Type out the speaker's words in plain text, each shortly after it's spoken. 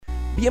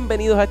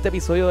Bienvenidos a este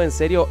episodio de En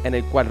Serio, en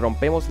el cual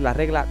rompemos la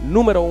regla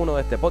número 1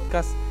 de este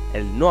podcast,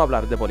 el no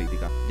hablar de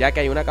política, ya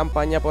que hay una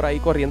campaña por ahí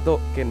corriendo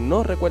que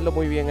no recuerdo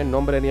muy bien el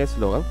nombre ni el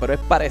eslogan, pero es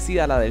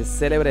parecida a la del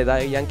célebre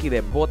Daddy Yankee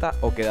de vota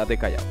o quédate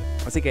callado.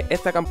 Así que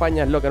esta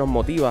campaña es lo que nos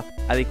motiva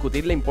a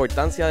discutir la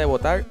importancia de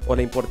votar o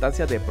la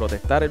importancia de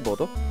protestar el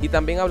voto, y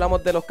también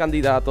hablamos de los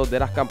candidatos, de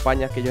las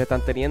campañas que ellos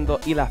están teniendo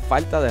y la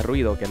falta de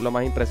ruido, que es lo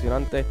más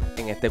impresionante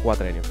en este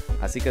cuatrenio.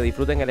 Así que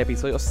disfruten el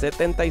episodio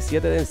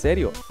 77 de En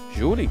Serio.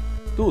 Julie,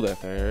 do the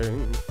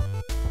thing.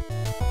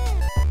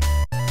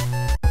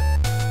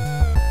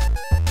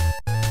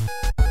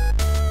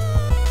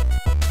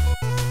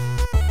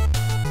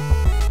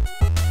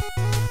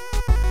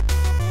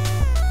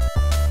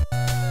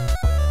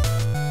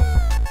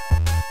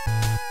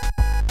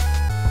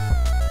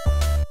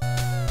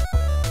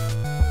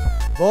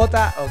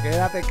 Vota o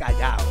quédate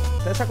callado.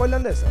 ¿Ustedes se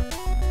acuerdan de eso?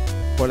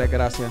 Por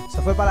desgracia.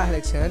 Eso fue para las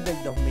elecciones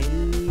del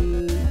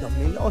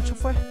 2008,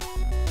 ¿fue?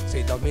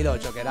 Sí,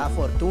 2008, que era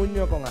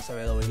Fortuño con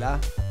Acevedo Vilá.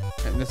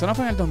 Eso no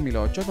fue en el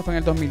 2008, eso fue en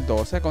el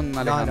 2012 con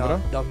Alejandro.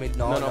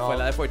 No, fue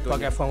la de Fortuño.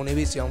 Porque fue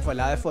Univisión, fue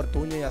la de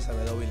Fortuño y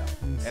Acevedo Vilá.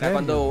 Era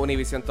cuando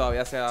Univision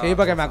todavía se... Sí,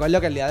 porque me acuerdo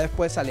que el día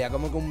después salía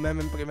como que un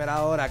meme en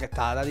primera hora que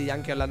estaba Daddy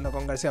Yankee hablando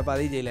con García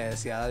Padilla y le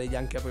decía a Daddy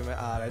Yankee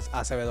a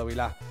Acevedo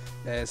Vilá.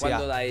 Le decía,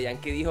 Cuando Daddy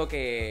Yankee dijo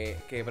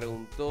que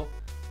preguntó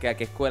que a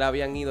qué escuela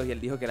habían ido, y él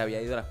dijo que él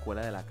había ido a la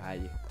escuela de la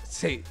calle.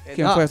 sí.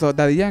 ¿Quién fue eso?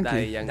 ¿Daddy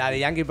Yankee? Daddy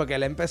Yankee, porque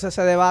él empezó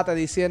ese debate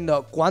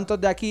diciendo ¿cuántos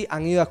de aquí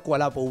han ido a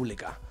escuela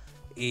pública?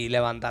 Y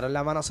levantaron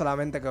la mano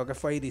solamente, creo que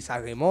fue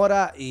Irizarry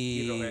Mora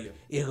y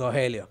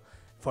Rogelio.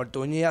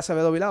 Fortuño y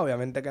Acevedo Vilá,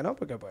 obviamente que no,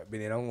 porque pues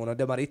vinieron unos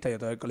de Marista y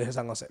otros del Colegio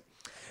San José.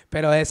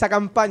 Pero esa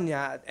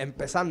campaña,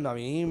 empezando, a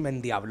mí me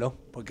endiabló.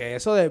 Porque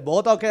eso de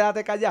vota o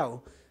quédate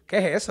callado, ¿qué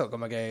es eso?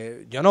 Como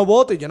que yo no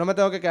voto y yo no me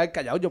tengo que quedar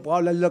callado. Yo puedo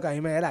hablar de lo que a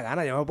mí me dé la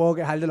gana. Yo me puedo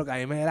quejar de lo que a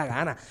mí me dé la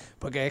gana.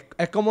 Porque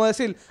es como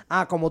decir,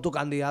 como tu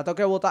candidato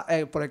que vota,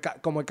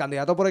 como el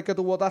candidato por el que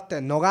tú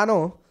votaste no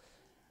ganó,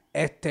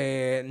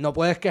 no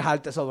puedes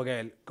quejarte sobre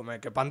él. Como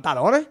que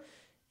pantalones.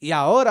 Y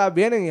ahora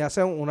vienen y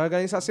hacen una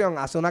organización,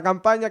 hace una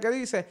campaña que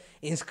dice,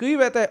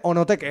 inscríbete o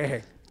no te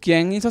quejes.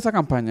 ¿Quién hizo esa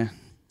campaña?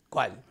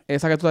 ¿Cuál?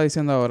 Esa que tú estás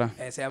diciendo ahora.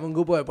 Se llama un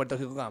grupo de Puerto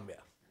Rico Cambia.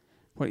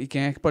 ¿Y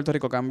quién es Puerto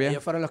Rico Cambia?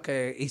 Ellos fueron los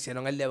que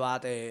hicieron el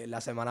debate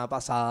la semana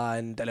pasada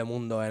en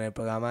Telemundo, en el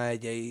programa de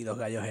Jay y los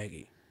Gallos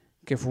X.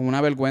 Que fue una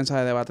vergüenza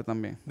de debate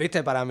también.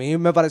 Viste, para mí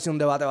me pareció un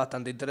debate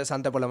bastante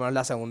interesante, por lo menos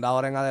la segunda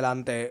hora en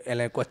adelante, en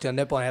la cuestión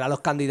de poner a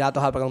los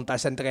candidatos a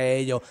preguntarse entre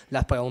ellos,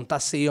 las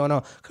preguntas sí o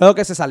no. Creo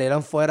que se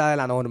salieron fuera de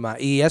la norma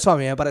y eso a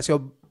mí me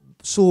pareció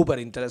súper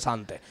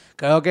interesante.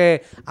 Creo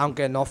que,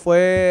 aunque no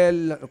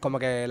fue como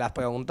que las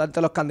preguntas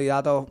entre los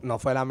candidatos no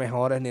fue las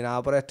mejores ni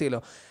nada por el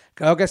estilo,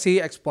 creo que sí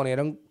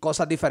exponieron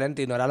cosas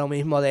diferentes y no era lo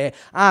mismo de,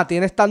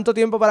 tienes tanto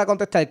tiempo para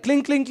contestar,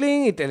 clink, clink,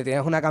 clink, y te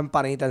tienes una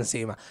campanita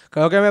encima.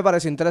 Creo que me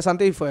pareció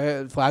interesante y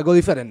fue algo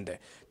diferente.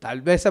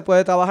 Tal vez se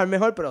puede trabajar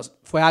mejor, pero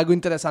fue algo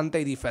interesante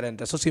y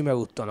diferente. Eso sí me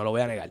gustó, no lo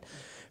voy a negar.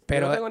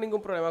 Pero yo no tengo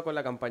ningún problema con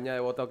la campaña de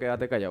vota o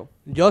quédate callado.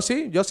 Yo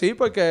sí,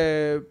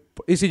 porque...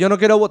 ¿Y si yo no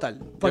quiero votar?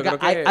 Porque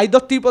hay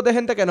dos tipos de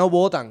gente que no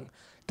votan.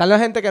 Están la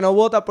gente que no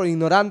vota por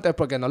ignorantes,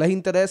 porque no les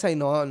interesa y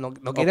no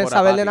quieren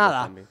saber de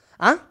nada. También.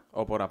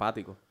 O por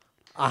apático.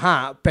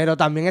 Ajá, pero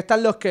también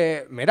están los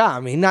que, mira,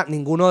 a mí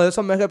ninguno de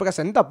esos me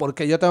representa,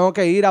 porque yo tengo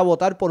que ir a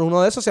votar por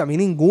uno de esos si a mí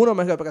ninguno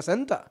me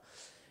representa.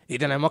 Y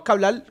tenemos que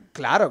hablar,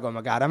 claro,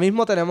 como que ahora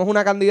mismo tenemos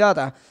una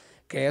candidata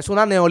que es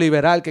una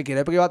neoliberal que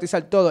quiere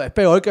privatizar todo. Es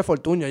peor que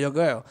Fortuño, yo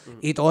creo.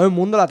 Y todo el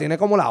mundo la tiene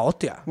como la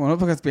hostia. Bueno,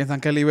 porque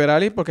piensan que es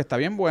liberal y porque está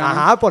bien buena.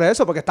 Ajá, por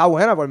eso, porque está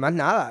buena, por más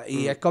nada.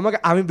 Y es como que,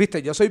 a mí,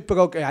 viste, yo soy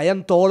pro que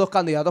hayan todos los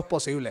candidatos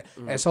posibles.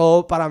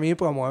 Eso para mí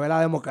promueve la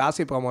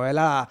democracia y promueve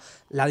la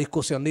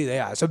discusión de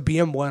ideas. Eso es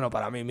bien bueno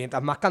para mí.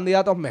 Mientras más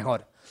candidatos,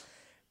 mejor.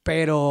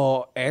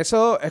 Pero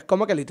eso es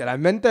como que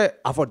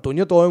literalmente a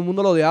Fortuño todo el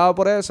mundo lo odiaba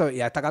por eso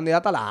y a esta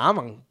candidata la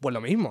aman por lo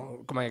mismo.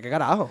 Como que, ¿qué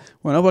carajo?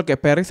 Bueno, porque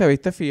Perry se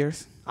viste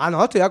fierce.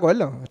 No, estoy de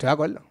acuerdo.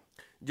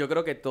 Yo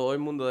creo que todo el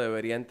mundo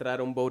debería entrar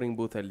a un voting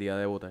booth el día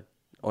de votar,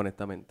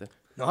 honestamente.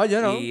 No, yo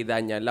no. Y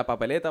dañar la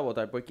papeleta,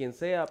 votar por quien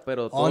sea,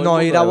 pero todo O el no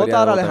mundo ir a debería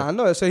votar, de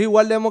Alejandro. Eso es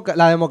igual.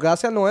 La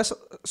democracia no es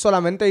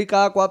solamente ir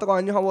cada 4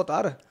 años a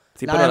votar.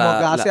 Sí, la pero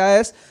democracia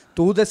es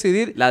tú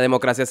decidir. La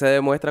democracia se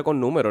demuestra con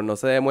números, no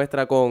se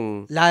demuestra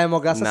con... La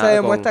democracia se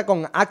demuestra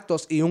con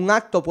actos. Y un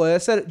acto puede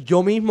ser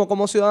yo mismo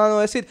como ciudadano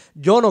decir,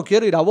 yo no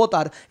quiero ir a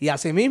votar. Y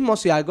asimismo,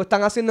 si algo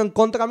están haciendo en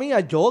contra mía,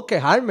 yo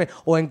quejarme.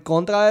 O en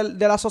contra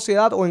de la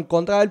sociedad o en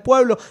contra del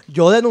pueblo,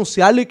 yo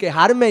denunciarlo y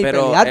quejarme y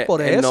pelear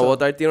por eso. El no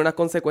votar tiene unas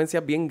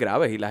consecuencias bien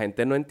graves y la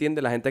gente no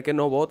entiende. La gente que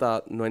no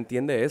vota no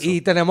entiende eso.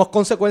 Y tenemos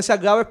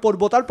consecuencias graves por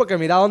votar porque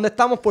mira dónde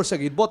estamos por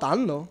seguir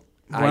votando.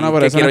 Bueno,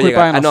 pero eso no es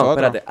culpa de nosotros. No,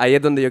 espérate, ahí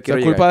es donde yo quiero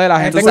llegar. Es culpa de la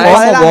gente Es que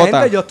culpa de la no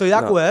vota. gente, yo estoy de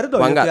acuerdo.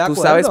 Juanga, ¿tú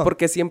sabes por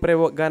qué siempre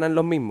ganan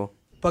los mismos?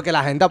 Porque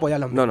la gente apoya a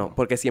los mismos. No,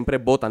 porque siempre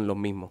votan los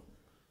mismos.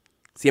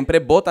 Siempre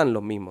votan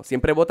los mismos.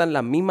 Siempre votan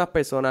las mismas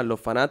personas,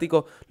 los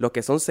fanáticos, los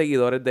que son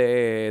seguidores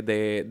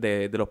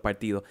de los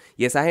partidos.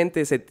 Y esa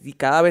gente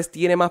cada vez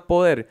tiene más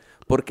poder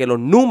porque los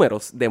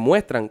números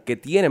demuestran que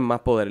tienen más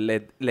poder.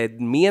 Les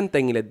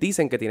mienten y les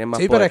dicen que tienen más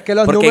Sí, poder. pero es que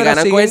los porque números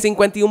ganan con el siguen-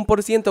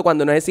 51%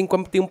 cuando no es el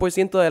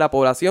 51% de la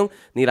población,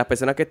 ni las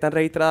personas que están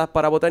registradas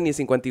para votar, ni el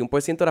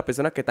 51% de las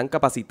personas que están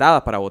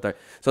capacitadas para votar.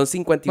 Son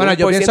 51% Bueno,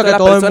 yo pienso de que las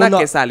todo el personas mundo...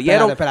 que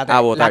salieron Espérate. a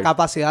votar. La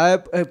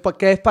capacidad de...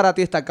 ¿Qué es para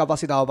ti estar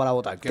capacitado para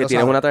votar? Que Quiero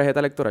tienes saber. una tarjeta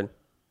electoral.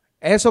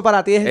 Eso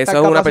para ti es estar Eso es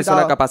capacitado. una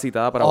persona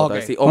capacitada para votar.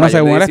 Ok. Sí, o Bueno, mayor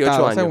según de el 18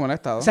 estado, años. según el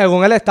estado.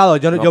 Según el Estado.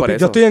 Yo No, por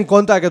eso. estoy en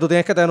contra de que tú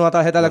tienes que tener una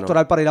tarjeta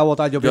electoral para ir a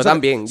votar. Yo pienso que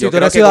también. Si Yo tú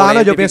creo eres que con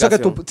ciudadano, yo pienso que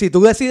identificación. si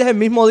tú decides el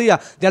mismo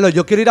día,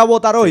 yo quiero ir a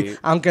votar hoy, Sí.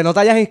 aunque no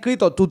te hayas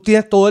inscrito, tú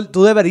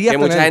deberías Que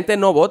tener... mucha gente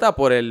no vota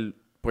por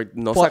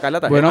no Por- sacar la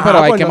tarjeta. Bueno, pero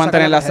Ah, hay pues que no sacar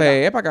mantener la la tarjeta.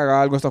 CE para que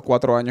haga algo estos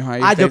 4 años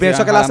ahí. Yo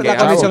pienso que la Que comisión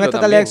haga esta de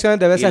también. elecciones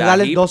debe Y la cerrar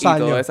en HIP 2 y años.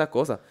 todas esas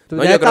cosas. Tú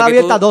No, debes yo creo estar que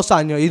abierta tú- 2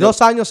 años y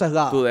 2 años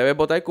cerrada. Tú debes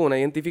votar con una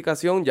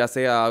identificación, ya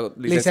sea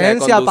licencia,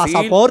 Licencia, de conducir,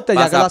 pasaporte,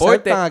 ya que lo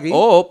aceptan aquí.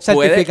 o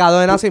Certificado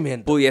de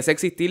nacimiento. Pudiese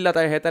existir la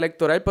tarjeta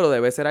electoral, pero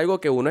debe ser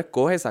algo que uno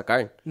escoge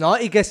sacar. No,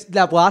 y que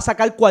la puedas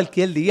sacar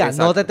cualquier día.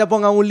 Exacto. No te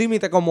pongan un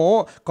límite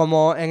como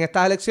en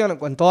estas elecciones,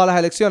 en todas las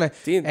elecciones.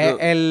 Sí,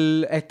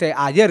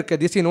 Ayer, que es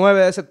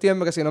 19 de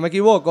septiembre, que si no me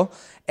equivoco,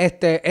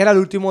 era el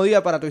último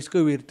día para tú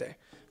inscribirte.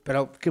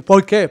 Pero,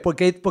 ¿por qué? ¿Por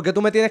qué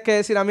tú me tienes que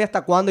decir a mí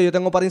hasta cuándo yo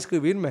tengo para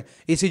inscribirme?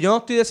 Y si yo no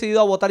estoy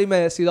decidido a votar y me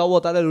decido a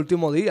votar el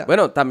último día.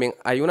 Bueno, también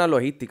hay una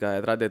logística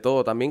detrás de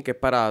todo también que es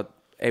para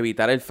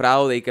evitar el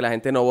fraude y que la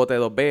gente no vote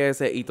 2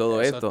 veces y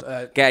todo Eso, esto.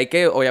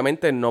 Que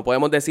obviamente, no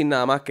podemos decir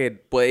nada más que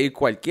puede ir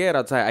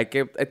cualquiera. O sea, hay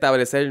que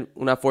establecer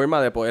una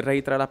forma de poder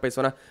registrar a las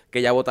personas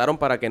que ya votaron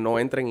para que no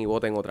entren y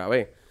voten otra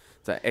vez.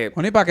 O sea,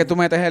 Bueno, ¿y para qué tú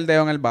metes el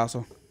dedo en el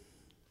vaso?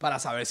 Para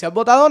saber si has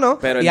votado o no.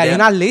 Pero Y el hay día-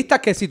 unas listas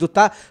que si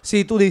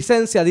tu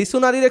licencia dice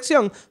una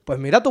dirección, pues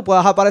mira, tú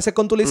puedes aparecer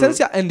con tu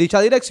licencia en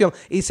dicha dirección.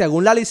 Y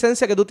según la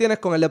licencia que tú tienes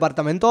con el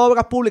Departamento de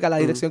Obras Públicas, la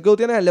dirección que tú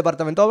tienes en el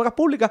Departamento de Obras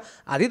Públicas,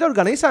 a ti te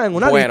organizan en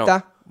una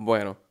lista.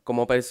 Bueno,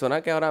 como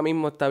persona que ahora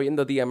mismo está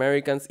viendo The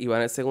Americans y va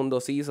en el segundo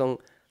season,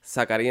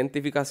 sacar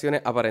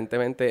identificaciones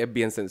aparentemente es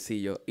bien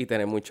sencillo y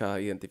tener muchas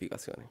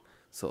identificaciones.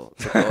 Eso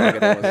es todo lo que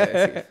tengo que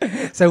decir.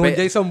 Según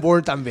Pe- Jason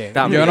Bourne también.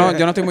 También.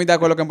 Yo no estoy muy de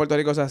acuerdo que en Puerto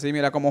Rico sea así.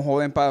 Mira cómo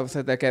joden,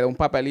 se te queda un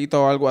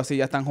papelito o algo así,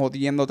 ya están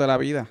jodiéndote la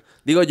vida.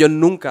 Digo, yo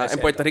nunca... En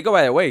Puerto Rico,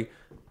 by the way,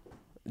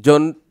 yo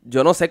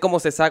no sé cómo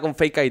se saca un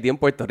fake ID en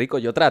Puerto Rico.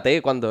 Yo traté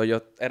cuando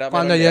yo era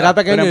Cuando menor de yo edad. era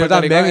pequeño, Pero en yo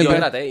Puerto Rico, también. yo y-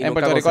 traté y en nunca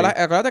Puerto Rico,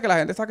 conseguí. acuérdate que la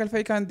gente saca el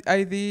fake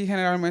ID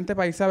generalmente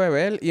para irse a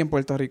beber. Y en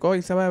Puerto Rico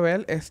irse a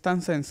beber es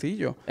tan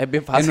sencillo. Es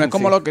bien fácil, No es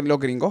como sí. los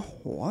gringos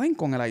joden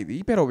con el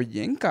ID, pero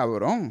bien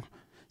cabrón.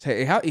 O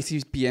sea, y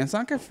si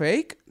piensan que es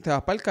fake, te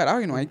vas para el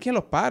carajo y no hay quien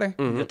los pare.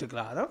 Yo estoy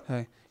claro. O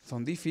sea,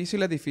 son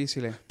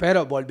difíciles.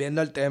 Pero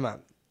volviendo al tema.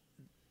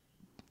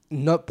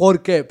 No,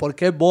 ¿por qué? ¿Por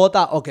qué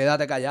vota o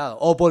quédate callado?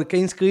 ¿O por qué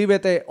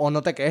inscríbete o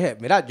no te quejes?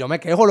 Mira, yo me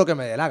quejo lo que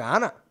me dé la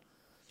gana.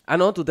 Ah,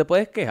 no, tú te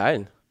puedes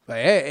quejar.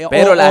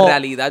 Pero la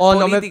realidad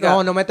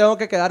política- no me tengo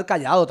que quedar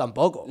callado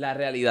tampoco. La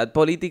realidad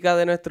política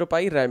de nuestro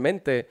país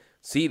realmente,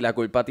 sí, la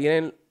culpa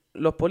tienen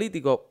los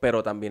políticos,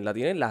 pero también la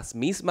tienen las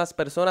mismas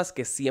personas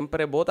que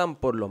siempre votan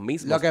por los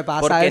mismos. Lo que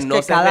pasa porque es no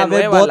que se cada vez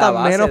renueva la votan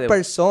base menos de-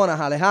 personas,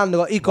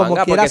 Alejandro, y como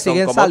Manga, quiera porque son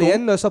siguen como tú.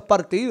 saliendo esos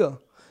partidos.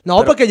 No,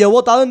 Pero- porque yo he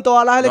votado en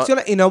todas las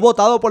elecciones y no he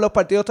votado por los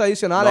partidos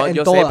tradicionales No, en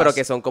yo todas. sé, pero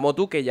que son como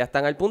tú, que ya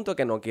están al punto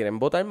que no quieren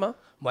votar más.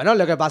 Bueno,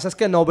 lo que pasa es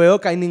que no veo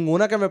que hay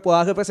ninguna que me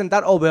pueda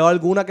representar o veo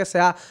alguna que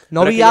sea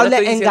no Pero es que yo no viable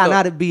estoy en diciendo-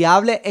 ganar,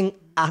 viable en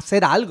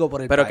hacer algo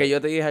por el Pero país. que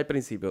yo te dije al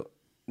principio,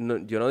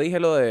 yo no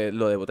dije lo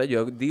de votar,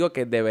 yo digo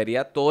que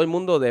todo el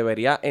mundo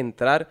debería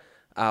entrar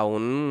a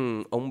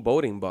un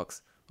voting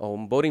box, o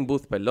un voting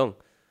booth, perdón.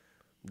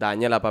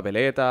 Daña la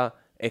papeleta,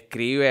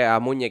 escribe a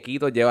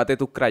muñequitos, llévate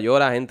tus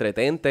crayolas,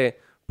 entretente,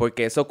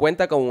 porque eso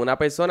cuenta como una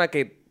persona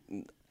que,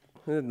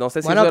 no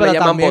sé si Bueno, eso pero le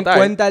llaman también votar.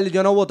 cuenta el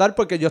yo no votar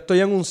porque yo estoy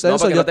en un censo.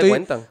 porque yo no te estoy...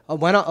 cuentan. Oh,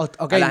 bueno,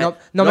 ok, A la no,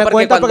 gente- no no, me porque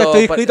cuentan porque cuando-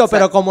 estoy inscrito,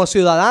 pero como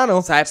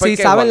ciudadano ¿Sabes por sí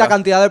qué, saben la Juanga?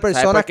 cantidad de ¿Sabes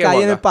personas por qué, que hay en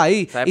Juanga? el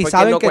país ¿Sabes y por qué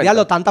saben no que, cuentan?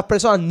 diablo, tantas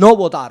personas no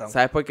votaron.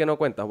 ¿Sabes por qué no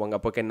cuenta,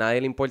 Juanga? Porque a nadie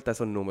le importa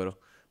esos números.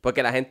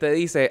 Porque la gente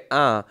dice,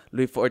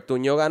 Luis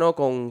Fortuño ganó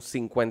con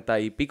 50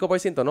 y pico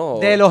 %, ¿no?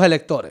 De los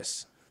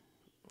electores.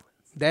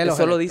 De los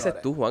Eso lo electores.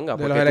 dices tú, Juanga.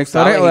 De porque los tú electores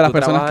sabes o y de las tú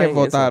personas que trabajas en eso.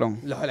 votaron.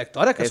 Los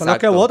electores, que son los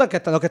que Exacto. votan,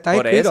 los que están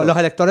Por inscritos. eso. Los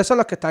electores son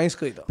los que están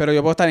inscritos. Pero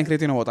yo puedo estar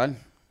inscrito y no votar.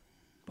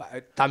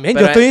 También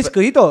Pero yo estoy es-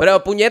 inscrito.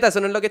 Pero, puñeta, eso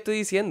no es lo que estoy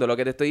diciendo. Lo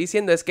que te estoy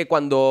diciendo es que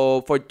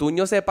cuando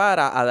Fortuño se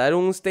para a dar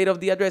un State of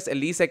the Address,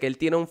 él dice que él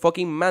tiene un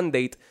fucking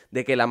mandate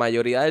de que la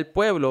mayoría del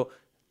pueblo,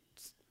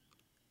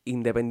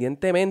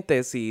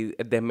 independientemente si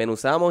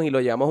desmenuzamos y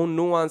lo llevamos a un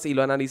nuance y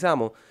lo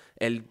analizamos,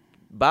 él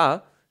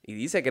va y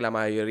dice que la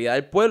mayoría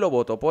del pueblo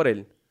votó por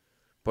él.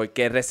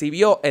 Porque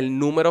recibió el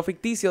número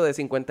ficticio de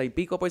 50 y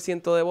pico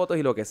 % de votos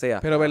y lo que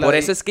sea. Pero, ¿verdad? Por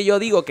eso es que yo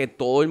digo que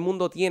todo el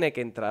mundo tiene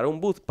que entrar a un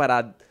booth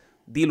para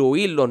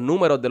diluir los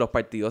números de los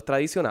partidos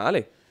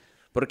tradicionales.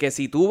 Porque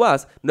si tú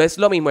vas, no es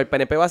lo mismo, el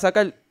PNP va a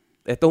sacar,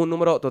 esto es un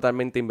número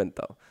totalmente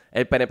inventado,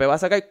 el PNP va a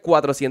sacar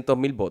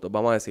 400,000 votos,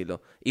 vamos a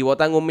decirlo, y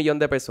votan 1 millón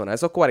de personas,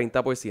 eso es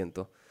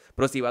 40%.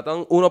 Pero si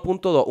votan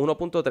 1.2,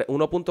 1.3,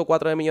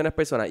 1.4 de millones de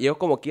personas, y ellos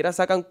como quiera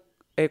sacan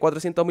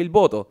 400,000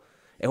 votos,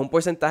 es un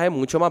porcentaje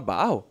mucho más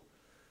bajo.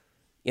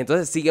 Y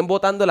entonces siguen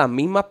votando las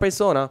mismas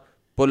personas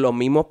por los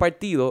mismos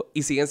partidos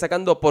y siguen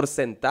sacando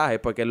porcentajes,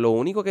 porque lo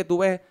único que tú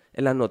ves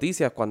en las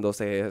noticias cuando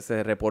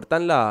se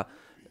reportan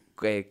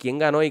quién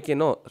ganó y quién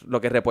no, lo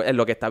que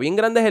está bien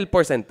grande es el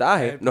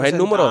porcentaje, no es el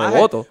número de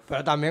votos.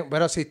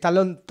 Pero sí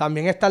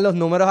también están los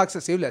números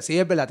accesibles. Sí,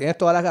 es verdad, tienes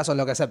toda la razón.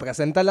 Lo que se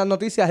presenta en las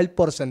noticias es el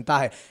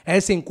porcentaje,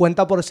 es el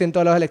 50%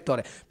 de los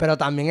electores. Pero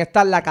también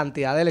está la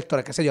cantidad de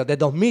electores, qué sé yo, de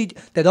 2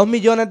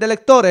 millones de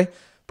electores.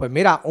 Pues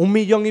mira, 1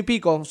 millón y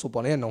pico,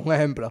 suponiendo, un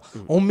ejemplo,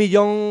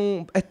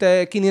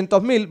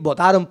 1.500.000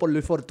 votaron por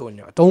Luis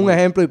Fortuño. Esto es un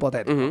ejemplo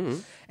hipotético.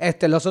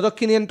 Los otros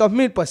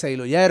 500.000 pues se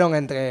diluyeron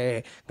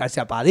entre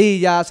García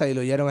Padilla, se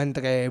diluyeron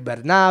entre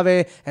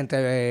Bernabe,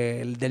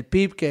 entre el del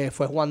PIB, que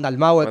fue Juan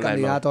Dalmau, el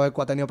candidato del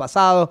cuatrenio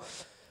pasado.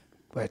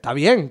 Pues está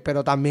bien,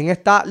 pero también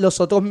está el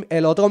otro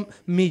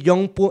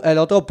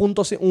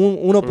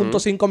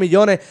 1.5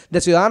 millones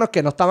de ciudadanos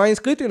que no estaban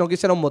inscritos y no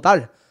quisieron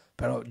votar.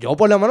 Pero yo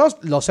por lo menos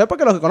lo sé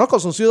porque los que conozco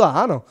son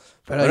ciudadanos.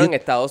 Pero en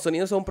Estados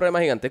Unidos es un problema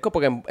gigantesco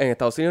porque en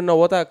Estados Unidos no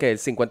vota que el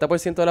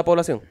 50% de la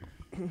población.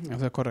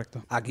 Eso es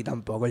correcto. Aquí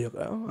tampoco, yo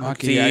creo. No,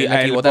 aquí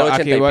vota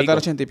el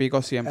 80 y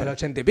pico siempre. El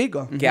 80 y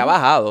pico. Que ha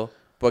bajado.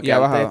 Porque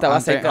antes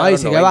estaba cerca de los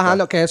sigue 90.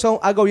 bajando. Que eso es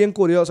algo bien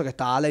curioso que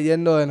estaba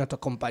leyendo de nuestros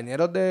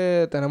compañeros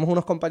tenemos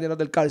unos compañeros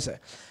del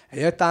cárcel.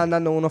 Ellos estaban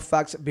dando unos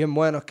facts bien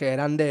buenos que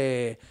eran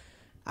de...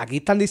 Aquí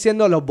están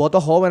diciendo los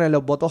votos jóvenes.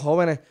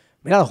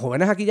 Mira, los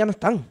jóvenes aquí ya no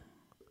están.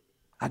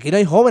 Aquí no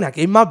hay jóvenes,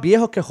 aquí hay más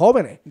viejos que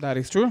jóvenes. That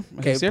is true.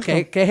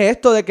 ¿Qué es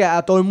esto de que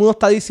a todo el mundo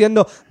está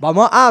diciendo,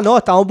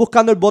 estamos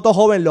buscando el voto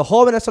joven, los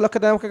jóvenes son los que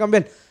tenemos que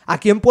cambiar?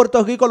 Aquí en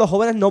Puerto Rico los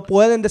jóvenes no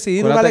pueden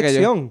decidir una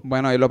elección.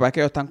 Y lo que pasa es que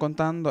ellos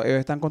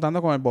están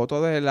contando con el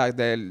voto del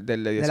de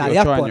 18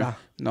 diáspora. años.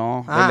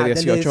 No, del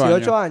de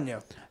 18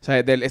 años. O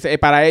sea,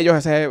 para ellos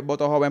ese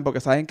voto joven, porque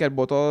saben que el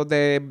voto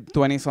de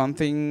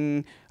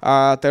 20-something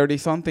a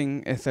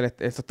 30-something, eso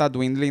está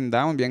dwindling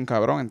down bien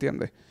cabrón,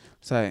 ¿entiendes?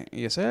 O sea,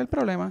 y ese es el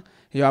problema.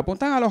 Y ellos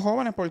apuntan a los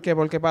jóvenes, ¿por qué?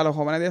 Porque para los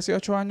jóvenes de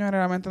 18 años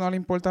generalmente no les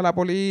importa la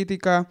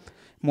política.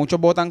 Muchos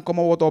votan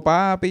como votó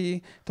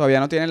papi. Todavía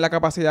no tienen la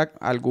capacidad,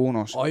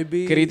 algunos,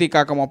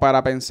 crítica como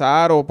para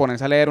pensar o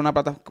ponerse a leer una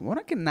plataforma.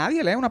 Bueno, es que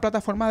nadie lee una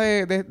plataforma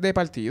de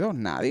partidos.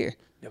 Nadie.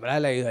 Yo me las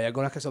he leído. Hay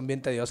algunas que son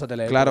bien tediosas de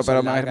leer. Claro,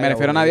 pero me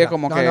refiero a nadie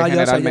como que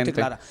generalmente.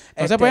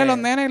 Entonces, pues los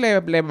nenes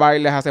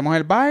les hacemos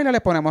el baile, les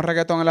ponemos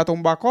reggaetón en la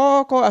tumba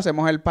coco,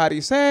 hacemos el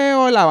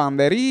pariseo, la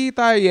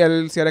banderita y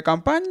el cierre de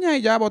campaña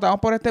y ya votamos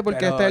por porque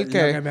pero este es el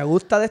que... Lo que me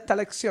gusta de esta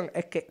elección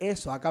es que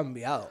eso ha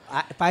cambiado.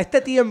 Para este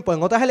tiempo,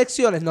 en otras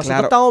elecciones,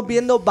 nosotros estamos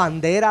viendo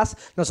banderas,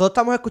 nosotros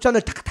estamos escuchando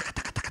el taca, taca,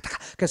 taca, taca, taca,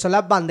 que son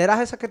las banderas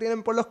esas que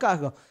tienen por los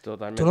cascos.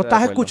 Totalmente. Tú no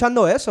estás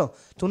escuchando eso.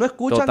 Tú no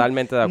escuchas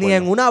ni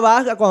en una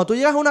barra. Cuando tú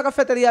llegas a una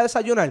cafetería a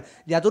desayunar,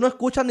 ya tú no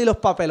escuchas ni los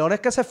papelones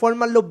que se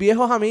forman los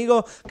viejos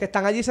amigos que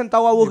están allí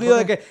sentados aburridos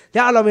de que,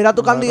 mira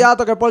tu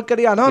candidato, qué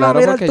porquería. No,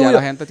 mira el tuyo. Ya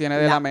la gente tiene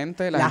de la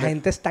mente. La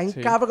gente está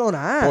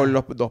encabronada. Por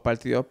los dos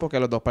partidos, porque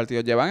los dos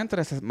partidos llevan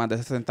más de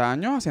 60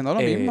 años haciendo lo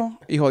mismo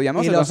y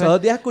jodiéndose. Y los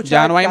otros días escuché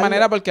ya no hay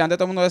manera, porque antes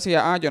todo el mundo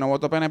decía, yo no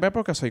voto PNP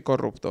porque soy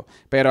corrupto.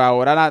 Pero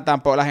ahora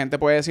tampoco la gente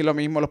puede decir lo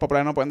mismo, los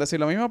populares no pueden decir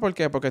lo mismo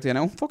porque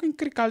tienen un fucking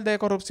crical de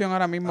corrupción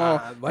ahora mismo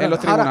en los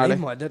tribunales. Ahora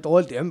mismo, es de todo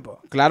el tiempo.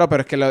 Claro,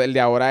 pero es que el de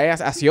ahora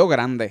ha sido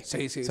grande.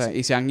 Sí.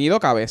 Y se han ido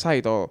cabezas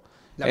y todo.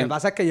 Lo que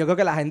pasa es que yo creo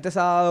que la gente se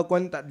ha dado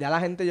cuenta, ya la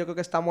gente yo creo que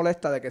está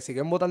molesta de que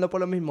siguen votando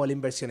por lo mismo. El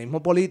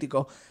inversionismo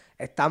político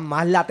está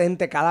más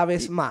latente cada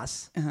vez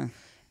más. Ajá.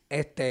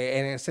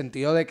 En el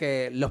sentido de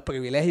que los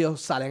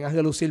privilegios salen a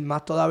relucir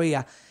más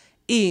todavía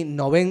y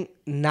no ven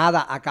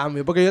nada a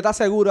cambio. Porque yo te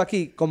aseguro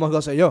aquí, como es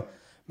Rosselló,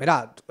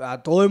 mira,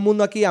 a todo el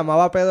mundo aquí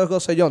amaba a Pedro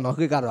Rosselló, no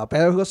Ricardo, a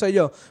Pedro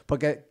Rosselló,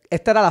 porque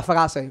esta era la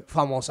frase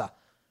famosa.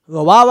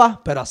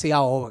 Robaba, pero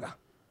hacía obra.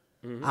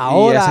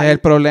 Ahora, y ese es el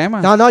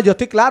problema. No, yo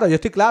estoy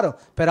claro.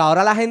 Pero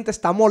ahora la gente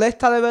está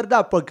molesta de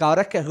verdad porque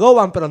ahora es que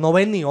roban, pero no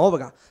ven ni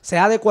obra.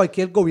 Sea de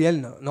cualquier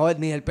gobierno. No,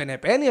 ni el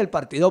PNP ni el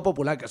Partido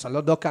Popular, que son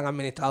los dos que han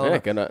administrado.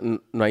 Es que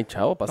no hay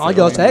chavo para hacer.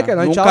 No, yo sé que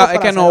no hay chavo para hacer.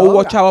 Es que no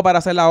hubo chavo para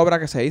hacer la obra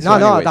que se hizo.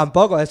 No,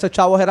 tampoco. Esos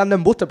chavos eran de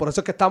embuste. Por eso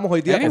es que estamos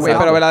hoy día.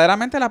 Pero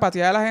verdaderamente la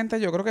apatía de la gente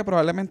yo creo que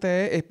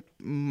probablemente es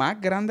más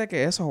grande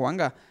que eso,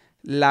 Juanga.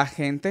 La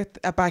gente,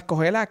 ¿para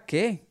escoger a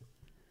qué?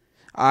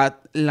 A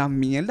las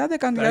mierdas de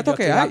candidatos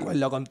que hay. Estoy de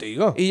acuerdo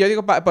contigo. Y yo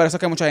digo, por eso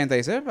es que mucha gente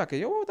dice, ¿para qué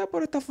yo voy a votar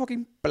por esta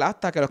fucking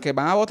plasta? Que los que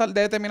van a votar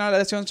de determinar la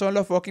elección son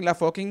los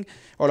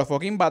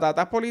fucking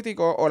batatas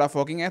políticos o la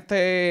fucking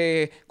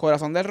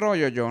corazón del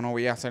rollo. Yo no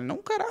voy a hacer un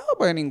carajo,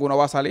 porque ninguno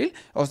va a salir.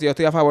 O si yo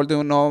estoy a favor de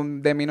uno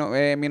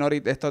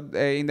de estos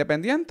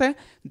independientes,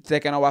 sé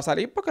que no va a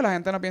salir porque la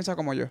gente no piensa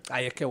como yo.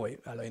 Ay, es que güey,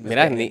 a lo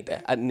mira,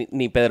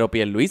 ni Pedro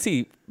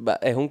Pierluisi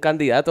es un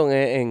candidato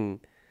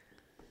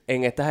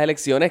en estas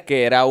elecciones,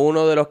 que era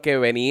uno de los que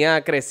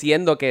venía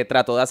creciendo, que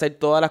trató de hacer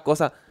todas las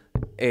cosas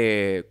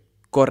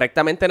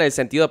correctamente en el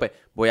sentido, pues,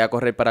 voy a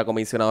correr para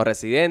comisionado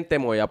residente,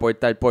 me voy a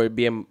portar por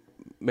bien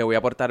me voy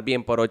a portar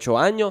bien por 8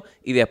 años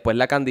y después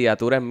la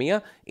candidatura es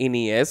mía y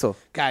ni eso.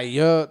 Que ahí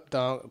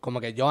como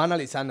que yo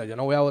analizando, yo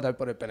no voy a votar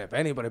por el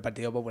PNP ni por el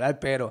Partido Popular,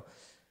 pero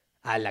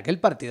a la que el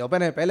partido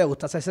PNP le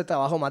gusta hacer ese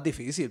trabajo más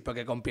difícil,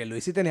 porque con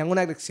Pierluisi tenían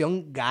una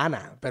elección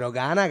pero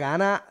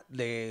gana,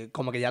 de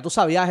como que ya tú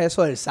sabías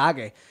eso del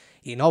saque.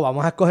 Y no,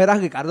 vamos a escoger a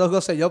Ricardo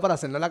Rosselló para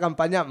hacernos la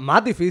campaña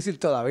más difícil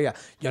todavía.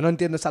 Yo no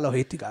entiendo esa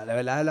logística, de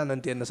verdad no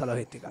entiendo esa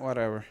logística.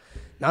 Whatever.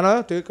 No,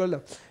 estoy de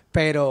acuerdo.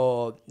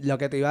 Pero lo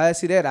que te iba a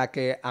decir era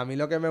que a mí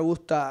lo que me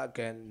gusta,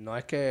 que no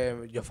es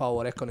que yo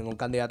favorezco ningún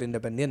candidato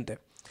independiente,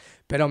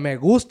 pero me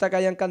gusta que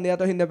hayan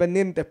candidatos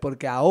independientes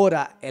porque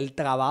ahora el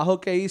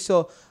trabajo que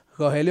hizo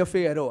Rogelio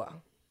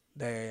Figueroa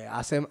de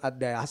hace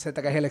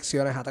 3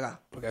 elecciones atrás,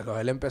 porque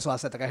Rogelio empezó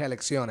hace 3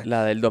 elecciones.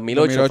 La del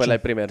 2008 fue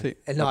la primera. Sí.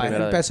 No, él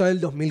empezó en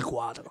el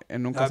 2004.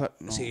 Él nunca...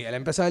 Sí, él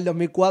empezó en el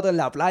 2004 en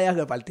la playa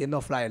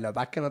repartiendo flyers. Lo que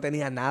pasa es que no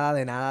tenía nada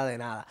de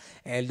nada.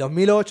 En el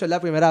 2008 es la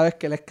primera vez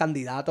que él es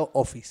candidato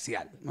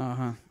oficial.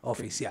 Ajá.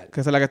 Oficial.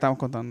 Que esa es la que estamos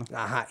contando.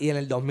 Ajá. Y en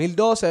el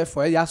 2012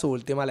 fue ya su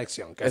última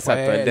elección. Que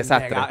Exacto, fue el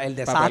desastre. el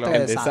desastre.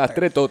 El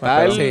desastre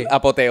total, Sí.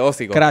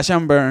 apoteósico. Crash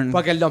and burn.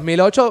 Porque el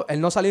 2008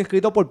 él no salió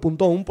inscrito por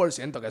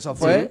 0.1%, que eso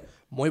fue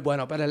muy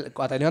bueno. Pero el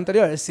cuatrenio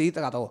anterior él sí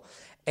trató.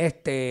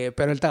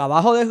 Pero el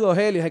trabajo de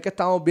Rogelio es el que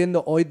estamos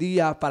viendo hoy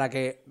día para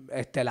que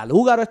la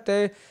Lúgaro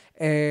esté,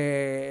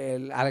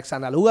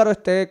 Alexandra Lúgaro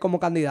esté como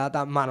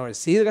candidata, Manuel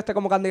Sidre esté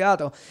como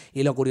candidato.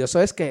 Y lo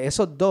curioso es que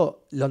esos dos,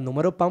 los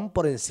números van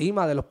por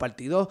encima de los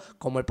partidos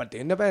como el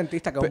Partido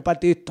Independentista, que es un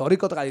partido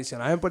histórico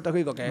tradicional en Puerto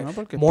Rico, que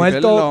porque es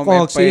muerto con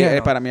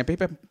oxígeno. Para mí el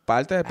PIB es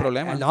parte del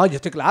problema. No, yo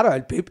estoy claro,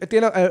 el PIB, el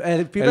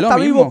PIB Es lo está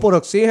mismo. vivo por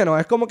oxígeno.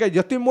 Es como que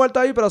yo estoy muerto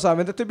ahí, pero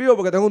solamente estoy vivo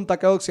porque tengo un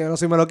tanque de oxígeno.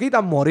 Si me lo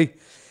quitan, morí.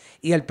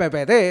 Y el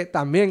PPT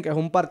también, que es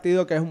un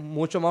partido que es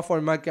mucho más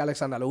formal que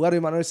Alexandra Lúgaro y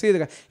Manuel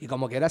Sidre. Y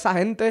como quiera, esa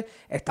gente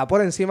está por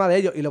encima de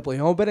ellos. Y lo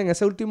pudimos ver en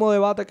ese último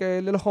debate que es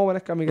el de los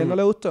jóvenes, que a Miguel no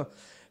le gustó.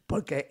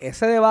 Porque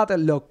ese debate,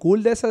 lo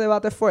cool de ese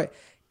debate fue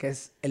que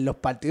en los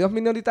partidos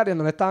minoritarios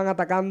no le estaban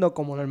atacando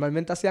como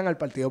normalmente hacían al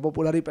Partido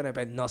Popular y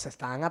PNP. No, se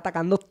estaban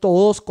atacando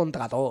todos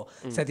contra todos.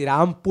 Se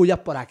tiraban pullas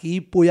por aquí,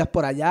 pullas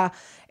por allá.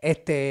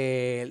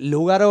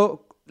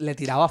 Lúgaro le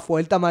tiraba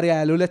fuerte a María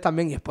de Lourdes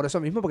también, y es por eso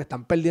mismo, porque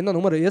están perdiendo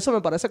números. Y eso me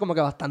parece como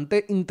que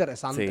bastante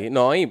interesante. Sí,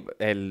 no, y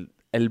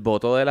el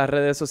voto de las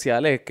redes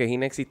sociales que es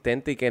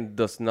inexistente y que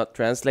does not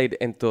translate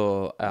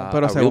into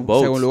pero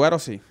según Lúgaro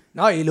sí.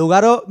 No, y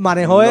Lúgaro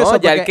manejó eso.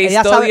 Ya el case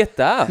study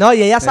está. No,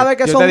 y ella sabe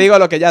que eso. Yo te digo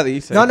lo que ella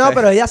dice. No,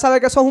 pero ella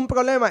sabe que eso es un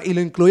problema y lo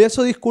incluye en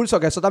su discurso,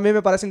 que eso también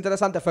me parece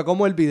interesante. Fue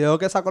como el video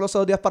que sacó los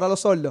otros días para los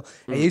sordos.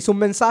 Ella hizo un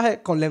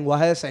mensaje con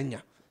lenguaje de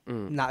señas.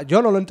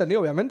 Yo no lo entendí,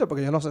 obviamente,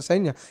 porque yo no sé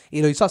señas.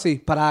 Y lo hizo así,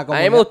 para... A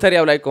mí me gustaría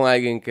hablar con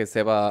alguien que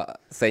sepa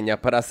señas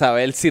para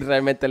saber si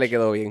realmente le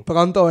quedó bien.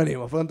 Pronto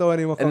venimos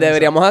con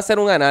Deberíamos hacer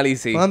un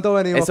análisis. Pronto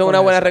venimos Eso es con una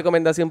buena eso.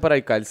 recomendación para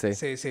el cárcel.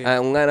 Sí.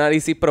 Un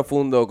análisis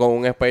profundo con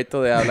un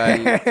experto de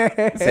hablar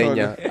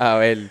señas. A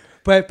ver.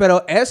 Pues,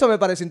 pero eso me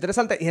pareció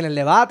interesante. Y en el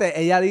debate,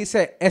 ella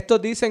dice,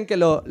 estos dicen que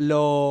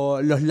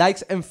los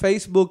likes en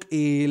Facebook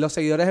y los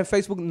seguidores en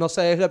Facebook no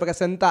se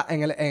representa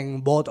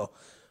en votos.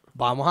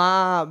 Vamos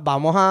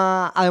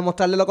a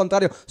demostrarle lo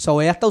contrario.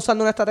 Ella está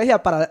usando una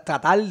estrategia para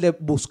tratar de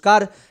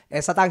buscar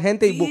esa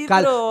tangente y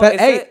buscar...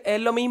 Pero es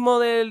lo mismo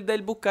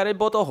del buscar el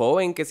voto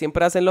joven que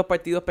siempre hacen los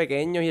partidos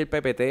pequeños y el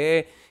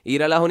PPT,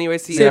 ir a las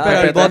universidades. Sí,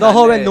 pero el voto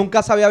joven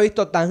nunca se había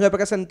visto tan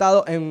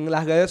representado en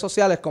las redes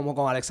sociales como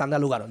con Alexandra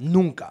Lúgaro.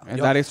 Nunca.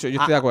 Yo estoy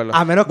de acuerdo.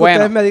 A menos que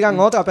ustedes me digan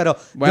otra, pero...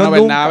 Bueno,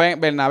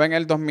 Bernabe en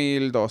el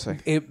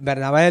 2012. Y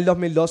Bernabe en el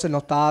 2012 no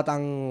estaba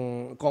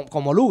tan...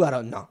 como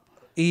Lúgaro, no.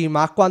 Y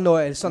más cuando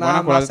él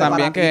sonaba más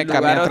también que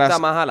Lúgaro está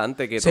más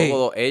adelante que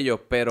todos ellos,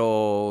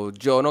 pero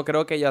yo no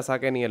creo que ella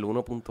saque ni el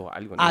 1 punto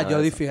algo.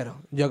 Yo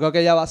difiero. Yo creo que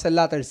ella va a ser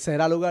el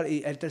tercer lugar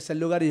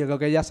y yo creo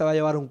que ella se va a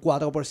llevar un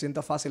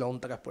 4% fácil o un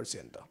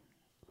 3%.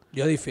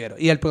 Yo difiero.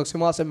 Y el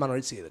próximo va a ser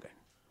Manuel Sidre.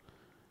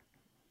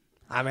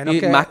 A menos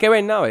que... Más que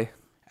Bernabe.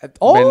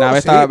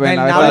 Bernabe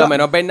por lo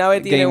menos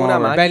Bernabe tiene una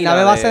máquina.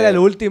 Bernabe va a ser el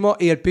último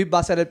y el PIB va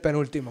a ser el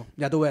penúltimo.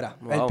 Ya tú verás.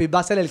 Wow. El PIB va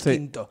a ser el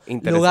quinto.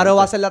 Lúgaro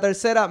va a ser la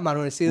tercera,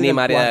 Manuel Sidre Ni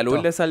María el de cuarto.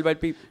 Lourdes salva el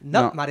PIB.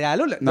 No, María de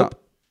Lourdes. No.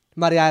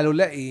 María de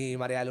Lourdes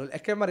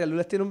es que María de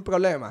Lourdes tiene un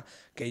problema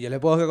que yo le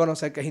puedo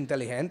reconocer que es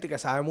inteligente y que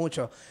sabe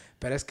mucho,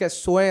 pero es que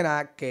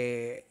suena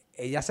que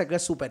ella se cree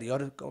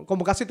superior,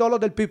 como casi todos los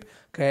del PIB,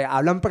 que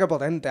hablan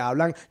prepotente,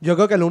 yo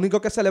creo que lo único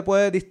que se le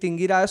puede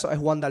distinguir a eso es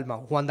Juan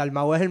Dalmau. Juan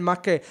Dalmau es el más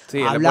que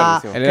habla,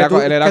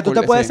 que tú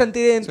te puedes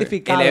sentir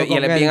identificado y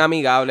él es bien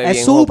amigable, es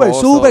bien súper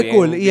jocoso,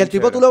 cool. bien Y el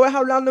tipo chévere. tú lo ves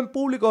hablando en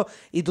público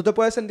y tú te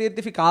puedes sentir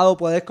identificado,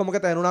 puedes como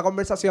que tener una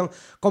conversación.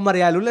 Con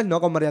María de Lourdes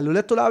no, con María de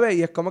Lourdes tú la ves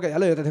y es como que yo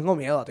te tengo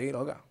miedo a ti,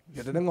 loca.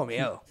 Yo te tengo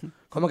miedo.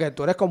 Como que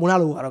tú eres como una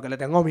Lúgaro que le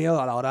tengo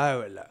miedo a la hora de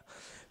verla.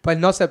 Pues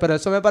no sé, pero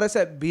eso me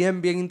parece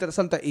bien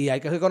interesante y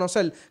hay que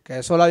reconocer que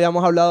eso lo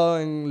habíamos hablado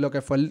en lo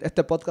que fue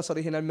este podcast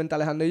originalmente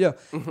Alejandro y yo.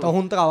 Esto es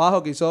un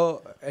trabajo que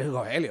hizo el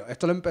Rogelio.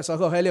 Esto lo empezó el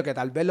Rogelio, que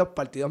tal vez los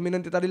partidos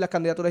minoritarios y las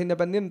candidaturas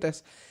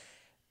independientes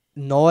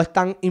no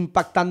están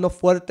impactando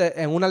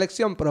fuerte en una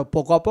elección, pero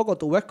poco a poco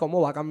tú ves cómo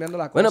va cambiando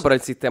la cosa. Bueno, pero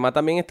el sistema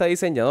también está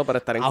diseñado para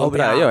estar en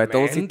contra de ellos. Esto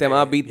es un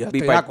sistema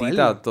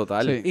bipartita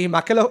total. Sí. Y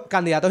más que los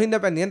candidatos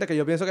independientes, que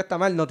yo pienso que está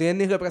mal, no tienen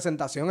ni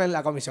representación en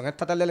la Comisión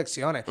Estatal de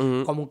Elecciones,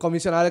 como un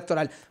comisionado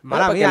electoral.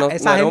 Mala mía,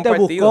 esa gente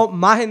buscó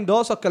más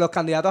endosos que los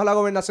candidatos a la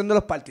gobernación de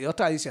los partidos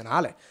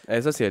tradicionales.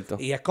 Eso es cierto.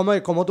 Y es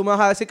como tú me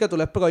vas a decir que tú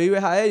les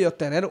prohíbes a ellos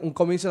tener un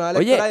comisionado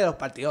electoral y a los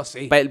partidos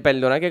sí.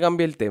 Perdona que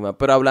cambie el tema,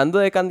 pero hablando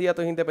de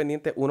candidatos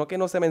independientes, uno que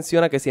no se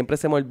menciona, que siempre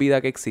se me olvida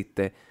que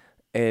existe,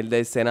 el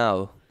del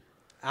Senado.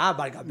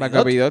 Vargas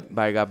Vidot.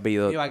 Vargas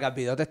Vidot. Y Vargas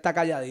Vidot está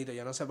calladito,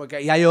 yo no sé por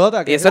qué. Y hay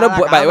otra que Y eso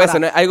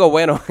no es algo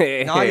bueno.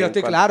 No, yo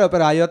estoy claro,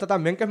 pero hay otra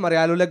también que es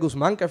María de Lourdes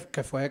Guzmán, que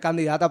fue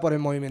candidata por el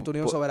Movimiento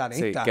Unión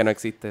Soberanista. Sí, que no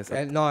existe eso.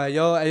 No,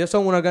 ellos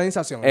son una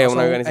organización. Es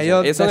una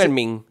organización. Ellos son el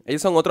MIN.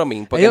 Ellos son otro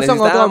MIN. Porque ellos son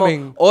otro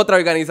MIN. Otra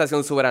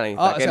organización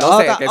soberanista. Que no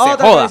otra se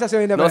joda.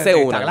 Organización independiente. No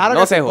se una. Claro no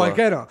que se sí, joda. ¿por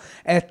qué no?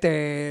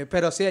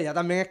 Pero sí, ella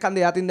también es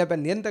candidata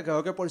independiente,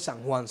 creo que por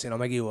San Juan, si no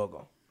me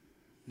equivoco.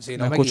 Sí,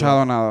 no he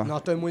escuchado nada. No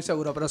estoy muy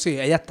seguro, pero sí,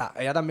 ella está.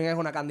 Ella también es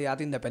una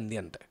candidata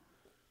independiente.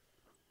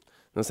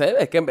 No sé,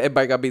 es que el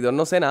Vargas Vidot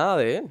no sé nada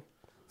de él.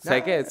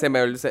 Sé que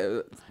me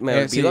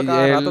olvido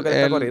cada rato que él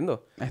está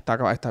corriendo.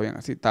 Está bien,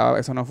 así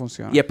eso no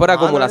funciona. Y es por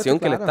acumulación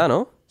que él está,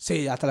 ¿no?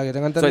 Sí, hasta lo que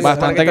tengo entendido.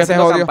 Bastante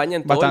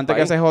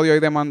que se jodió y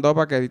demandó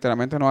para que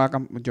literalmente no haga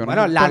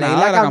Bueno, la ley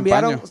la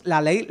cambiaron.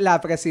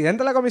 La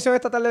presidenta de la Comisión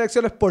Estatal de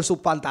Elecciones, por sus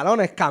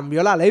pantalones,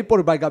 cambió la ley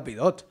por Vargas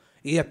Vidot.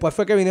 Y después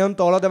fue que vinieron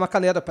todos los demás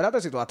candidatos.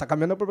 Espérate, si tú la estás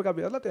cambiando por Vargas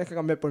Vidot, la tienes que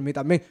cambiar por mí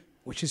también.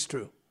 Which is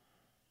true.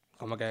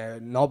 Como que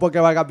no porque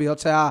Vargas Vidot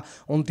sea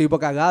un tipo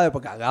que agrade,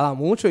 porque agrada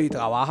mucho y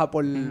trabaja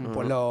por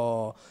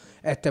los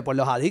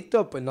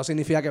adictos, pues no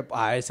significa que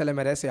a él se le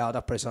merece y a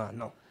otras personas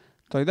no.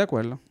 Estoy de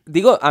acuerdo.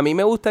 Digo, a mí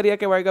me gustaría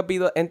que Vargas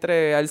Vidot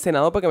entre al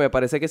Senado porque me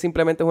parece que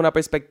simplemente es una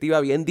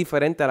perspectiva bien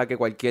diferente a la que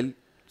cualquier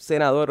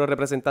senador o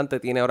representante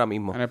tiene ahora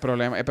mismo. Pero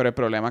el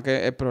problema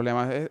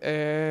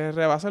es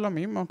rebasa lo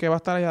mismo. ¿Qué va a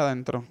estar allá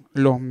adentro?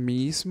 Los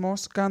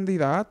mismos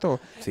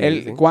candidatos.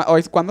 Sí.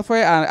 ¿Cuándo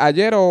fue?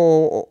 ¿Ayer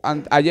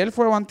ayer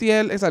fue o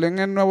antier? Salió en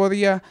el Nuevo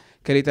Día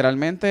que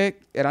literalmente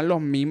eran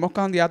los mismos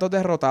candidatos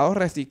derrotados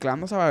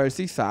reciclándose a ver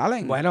si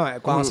salen. Bueno,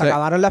 cuando se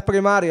acabaron las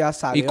primarias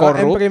salió y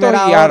corruptos en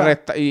primera hora.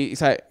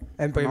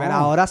 En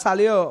primera hora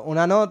salió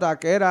una nota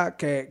que era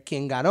que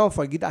quien ganó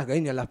fue el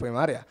guitarreño en las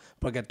primarias.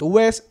 Porque tú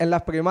ves en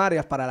las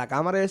primarias para la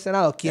Cámara y el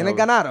Senado quiénes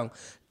ganaron.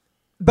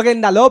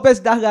 Brenda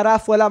López Dasgará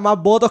fue la más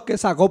votos que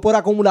sacó por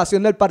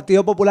acumulación del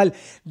Partido Popular.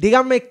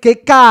 Díganme qué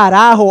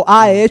carajo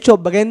ha hecho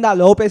Brenda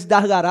López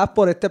Dasgará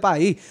por este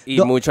país. Y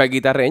mucho al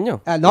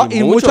guitarreño.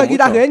 Y mucho al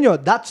guitarreño.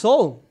 That's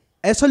all.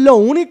 Eso es lo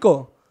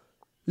único.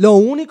 Lo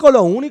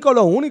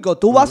único.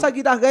 Tú vas al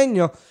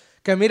guitarreño,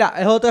 que mira,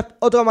 es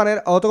otra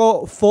manera,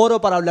 otro foro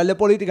para hablar de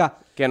política.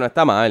 Que no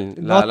está mal.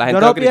 La gente yo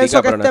lo no critica,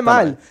 pienso que pero no esté está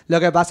mal. Lo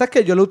que pasa es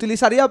que yo lo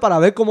utilizaría para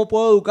ver cómo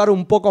puedo educar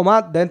un poco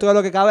más dentro de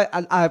lo que cabe,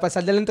 a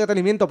pesar del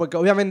entretenimiento, porque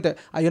obviamente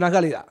hay una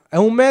realidad. Es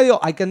un medio,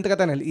 hay que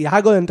entretener, y es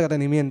algo de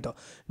entretenimiento.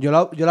 Yo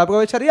lo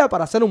aprovecharía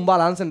para hacer un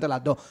balance entre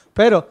las dos.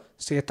 Pero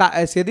si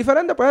es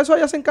diferente, pues eso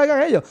ya se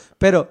encargan ellos.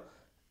 Pero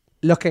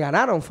los que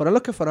ganaron fueron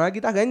los que fueron a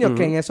guitarreños,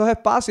 que en esos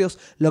espacios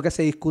lo que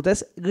se discute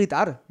es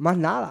gritar, más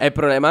nada. El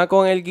problema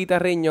con el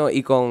guitarreño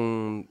y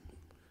con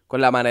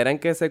la manera en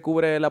que se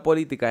cubre la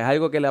política es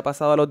algo que le ha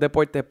pasado a los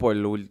deportes por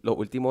los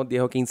últimos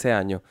 10 o 15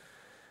 años.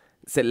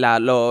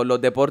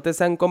 Los deportes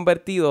se han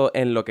convertido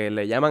en lo que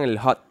le llaman el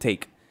hot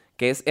take,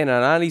 que es el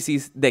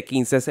análisis de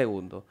 15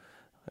 segundos.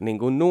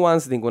 Ningún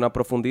nuance, ninguna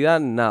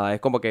profundidad, nada.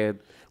 Es como que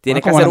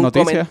tienes que hacer un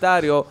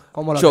comentario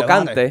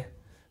chocante.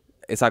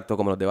 Exacto,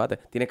 como los debates.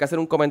 Tienes que hacer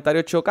un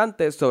comentario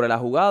chocante sobre la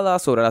jugada,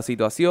 sobre la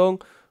situación,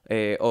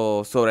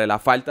 o sobre la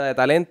falta de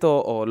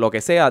talento, o lo que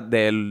sea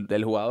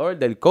del jugador,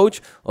 del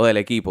coach o del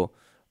equipo.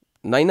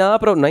 No hay nada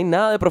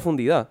de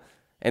profundidad.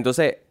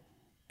 Entonces,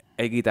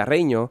 el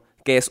guitarreño,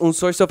 que es un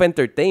source of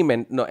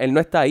entertainment, él no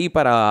está ahí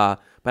para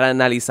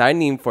analizar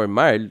ni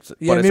informar.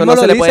 Y por eso no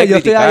se le puede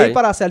criticar. Yo estoy ahí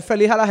para hacer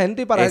feliz a la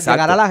gente y para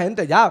llegar a la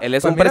gente. Ya. Él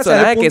es un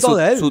personaje que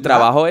su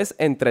trabajo es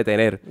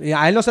entretener. Y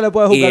a él no se le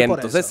puede juzgar por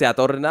eso. Y entonces se ha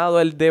tornado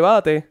el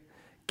debate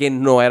que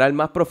no era el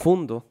más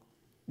profundo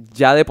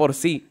ya de por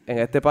sí en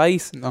este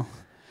país. No,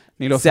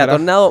 ni lo se ha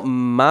tornado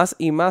más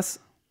y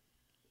más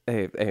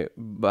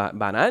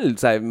banal, o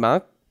sea,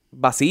 más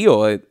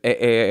vacío.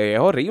 Es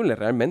horrible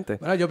realmente.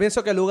 Bueno, yo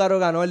pienso que Lugaro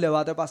ganó el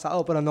debate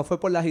pasado, pero no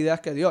fue por las ideas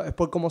que dio, es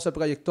por cómo se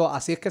proyectó.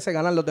 Así es que se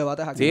ganan los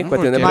debates aquí. Sí, es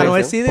cuestión de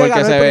Manuel Cide ganó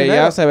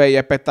porque se veía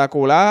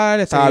espectacular,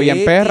 estaba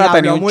bien perra,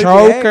 tenía un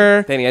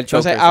choker. Tenía el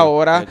choker.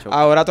 Entonces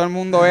ahora todo el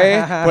mundo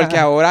es, porque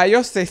ahora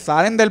ellos se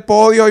salen del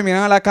podio y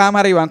miran a la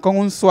cámara y van con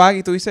un swag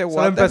y tú dices,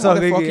 what empezó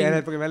Ricky en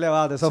el primer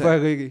debate, eso fue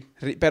Ricky.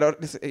 Pero,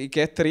 y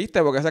que es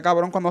triste, porque ese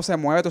cabrón cuando se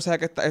mueve, tú sabes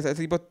que ese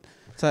tipo...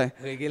 ¿sabes?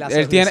 Él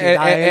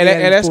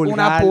es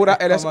una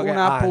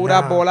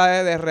pura bola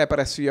de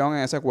represión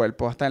en ese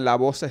cuerpo. Hasta en la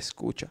voz se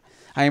escucha.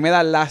 A mí me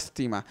da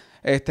lástima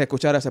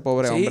escuchar a ese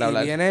pobre hombre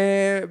hablar. Y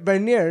viene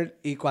Bernier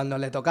y cuando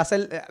le toca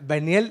hacer...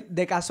 Bernier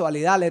de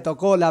casualidad le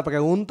tocó la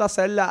pregunta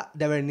hacerla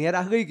de Bernier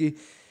a Ricky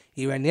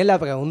Y Bernier, la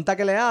pregunta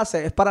que le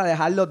hace es para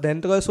dejarlo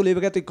dentro de su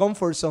libreto y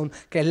comfort zone,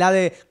 que es la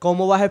de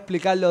cómo vas a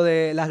explicar lo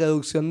de la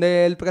reducción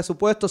del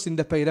presupuesto sin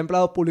despedir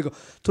empleados públicos.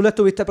 Tú le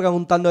estuviste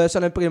preguntando eso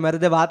en el primer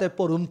debate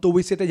por un tubo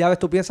y 7 llaves.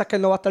 ¿Tú piensas que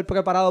él no va a estar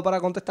preparado para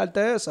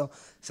contestarte eso?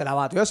 Se la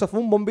batió. Eso fue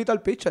un bombito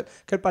al pitcher.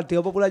 Que el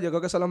Partido Popular, yo creo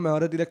que son los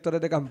mejores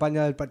directores de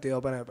campaña del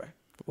Partido PNP.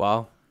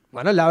 Wow.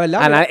 Bueno, la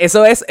verdad.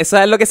 Eso es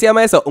lo que se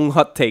llama eso, un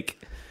hot take.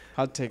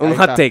 Un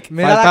hot take.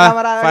 Mira la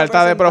cámara de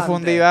falta de representante.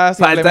 profundidad.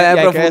 Falta de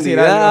simplemente hay que decir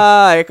algo.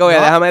 profundidad. Es como, No.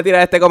 déjame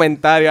tirar este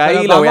comentario ahí,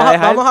 Pero lo voy a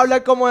dejar. Vamos a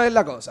hablar cómo es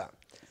la cosa.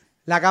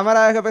 La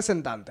Cámara de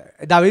Representantes.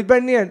 David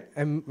Bernier,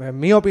 en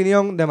mi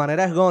opinión, de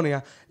manera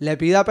errónea, le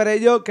pide a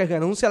Perelló que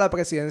renuncie a la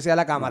presidencia de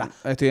la Cámara.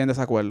 Estoy en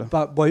desacuerdo.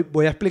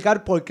 Voy a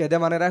explicar por qué de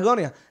manera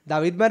errónea.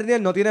 David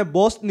Bernier no tiene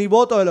voz ni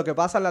voto de lo que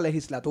pasa en la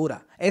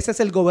legislatura. Ese es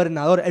el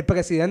gobernador. El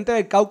presidente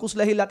del caucus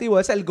legislativo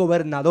es el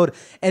gobernador.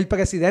 El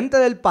presidente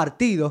del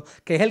partido,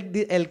 que es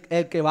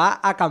el que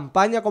va a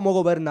campaña como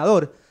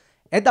gobernador,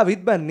 es David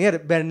Bernier.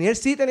 Bernier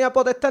sí tenía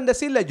potestad en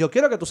decirle, yo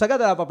quiero que tú saques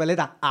de la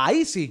papeleta.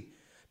 Ahí sí.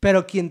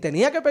 Pero quien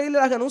tenía que pedirle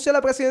la renuncia a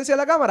la presidencia de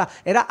la Cámara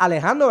era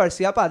Alejandro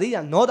García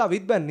Padilla, no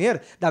David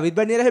Bernier. David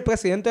Bernier es el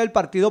presidente del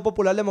Partido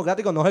Popular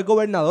Democrático, no es el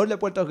gobernador de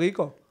Puerto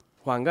Rico.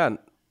 Juanga,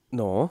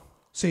 no.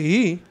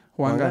 Sí.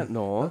 Juanga.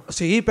 No.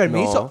 Sí,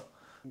 permiso.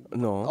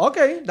 No. Ok,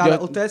 dale,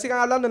 ustedes sigan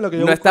hablando en lo que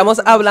yo No busco estamos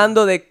información.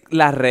 hablando de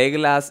las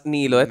reglas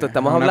ni lo de esto.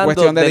 Estamos Es una hablando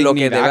cuestión de lo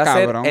que dignidad, debe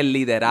hacer cabrón. el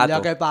liderato.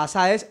 Lo que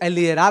pasa es el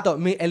liderato.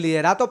 El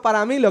liderato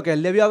para mí lo que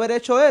él debió haber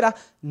hecho era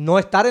no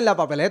estar en la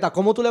papeleta.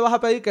 ¿Cómo tú le vas a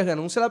pedir que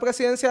renuncie a la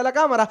presidencia de la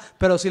Cámara,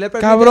 pero sí le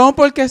permite... Cabrón,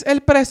 porque es el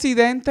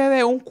presidente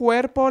de un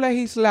cuerpo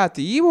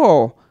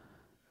legislativo.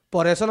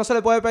 Por eso no se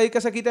le puede pedir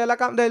que se quite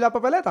de la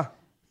papeleta.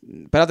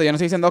 Espérate, yo no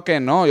estoy diciendo que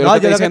no. Yo No, lo que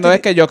estoy yo lo que diciendo estoy-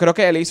 es que yo creo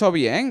que él hizo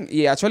bien.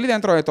 Y actually,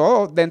 dentro de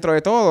todo,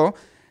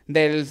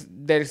 del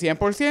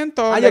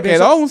 100%, yo le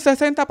pienso- quedó un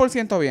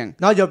 60% bien.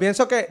 No, yo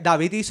pienso que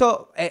David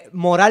hizo,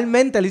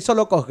 moralmente él hizo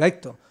lo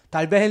correcto.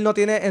 Tal vez él no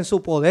tiene en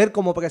su poder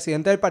como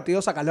presidente del partido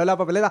sacarlo de la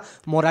papeleta.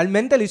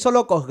 Moralmente él hizo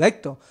lo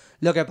correcto.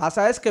 Lo que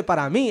pasa es que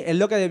para mí, él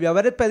lo que debió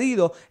haber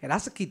pedido era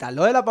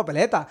quitarlo de la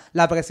papeleta.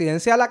 La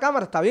presidencia de la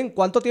Cámara, está bien.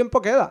 ¿Cuánto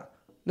tiempo queda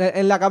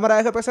en la Cámara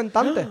de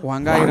Representantes?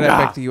 Juanga,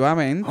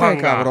 irrespectivamente,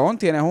 Juanga. cabrón.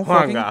 Tienes un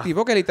Juanga. fucking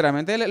tipo que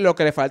literalmente lo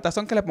que le falta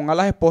son que le pongan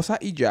las esposas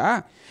y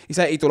ya.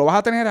 Y tú lo vas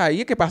a tener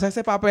ahí, que pasa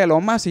ese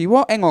papelón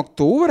masivo en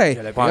octubre.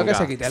 Yo le pido Juanga. que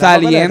se quite la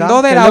Saliendo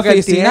papeleta, de que la es lo que él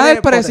oficina tiene del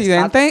potestad.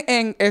 presidente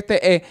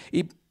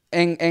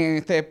en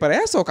este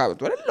preso, cabrón.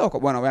 Tú eres loco.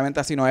 Bueno, obviamente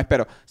así no es,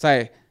 pero,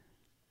 ¿sabes?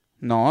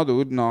 No,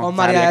 dude, no. Con O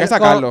sea, había María, que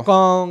sacarlo.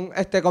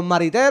 con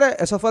Maritere,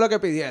 eso fue lo que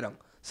pidieron.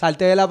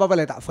 Salte de la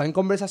papeleta. Fue en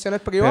conversaciones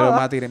Pero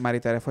privadas.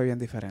 Maritere fue bien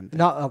diferente.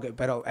 No, ok,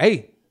 pero,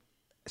 hey,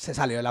 se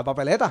salió de la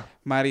papeleta.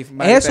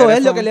 Maritere Eso es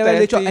fue lo que un le había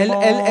dicho. Él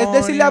es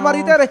decirle a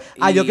Maritere,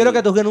 yo Y- quiero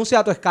que tú renuncies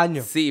a tu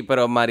escaño. Sí,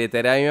 pero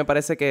Marietera a mí me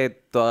parece que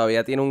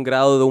todavía tiene un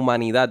grado de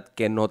humanidad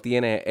que no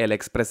tiene el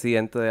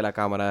expresidente de la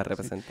Cámara de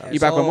Representantes. Y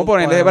para Eso cómo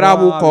ponerle de podemos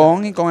bravucón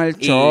hablar. y con el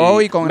show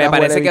y con me la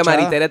parece que huelebichada.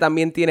 Maritere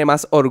también tiene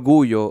más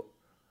orgullo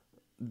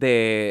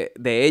de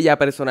ella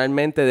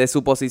personalmente, de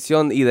su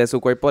posición y de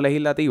su cuerpo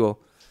legislativo.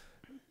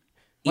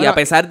 Y Bueno, a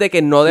pesar de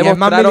que no y es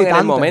más demostraron en el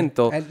militante.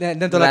 momento Dentro de lo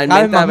que cabe, es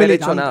realmente más haber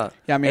hecho militante. nada.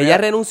 Y a mí Ella me-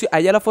 renunció, a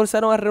ella la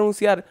forzaron a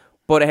renunciar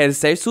por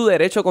ejercer su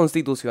derecho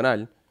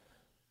constitucional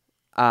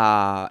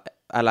a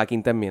la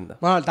quinta enmienda.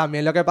 Bueno,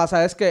 también lo que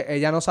pasa es que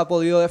ella no se ha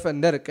podido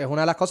defender, que es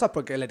una de las cosas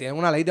porque le tienen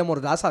una ley de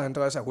mordaza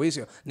dentro de ese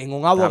juicio.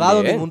 Ningún abogado,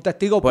 También. ningún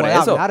testigo Por puede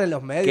eso, hablar en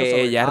los medios que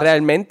sobre el ella caso.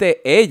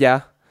 realmente,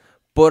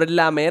 por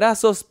la mera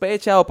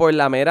sospecha o por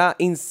la mera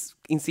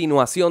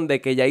insinuación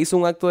de que ella hizo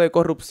un acto de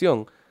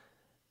corrupción,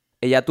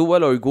 ella tuvo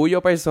el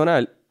orgullo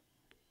personal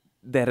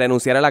de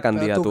renunciar a la Pero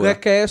candidatura. ¿tú crees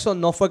que eso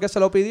no fue que se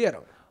lo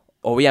pidieron?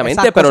 Obviamente,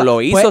 Esas pero cosas.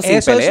 lo hizo Pues sin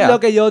eso pelea. es lo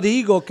que yo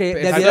digo que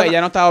Exacto, debieron...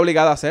 ella no estaba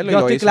obligada a hacerlo. Yo y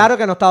lo estoy hizo. claro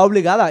que no estaba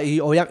obligada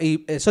y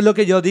eso es lo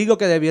que yo digo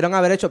que debieron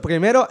haber hecho.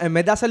 Primero, en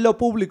vez de hacerlo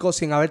público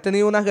sin haber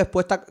tenido una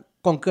respuesta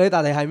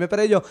concreta de Jaime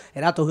Perelló,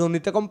 era tú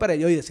reunirte con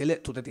Perelló y decirle,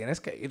 tú te tienes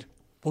que ir.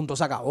 Punto,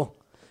 se acabó.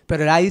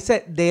 Pero era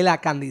irse de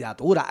la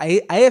candidatura.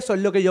 A eso es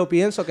lo que yo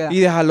pienso que... Y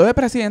dejarlo de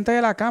presidente de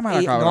la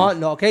Cámara, Y cabrón.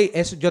 no, ok,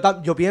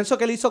 yo pienso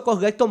que él hizo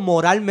correcto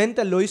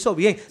moralmente, él lo hizo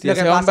bien. Si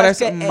ese hombre es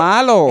que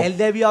malo. Él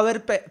debió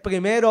haber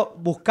primero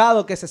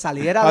buscado que se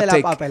saliera Hot de la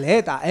take.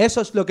 papeleta.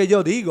 Eso es lo que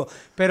yo digo.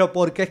 Pero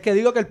 ¿por qué es que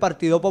digo que el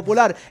Partido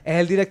Popular es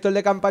el director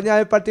de campaña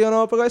del Partido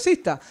Nuevo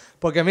Progresista?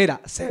 Porque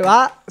mira, se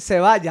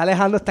va, ya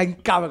Alejandro está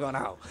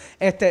encabronado.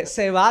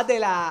 Se va de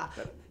la...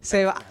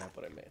 Se va...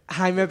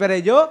 Jaime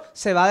Perelló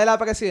se va de la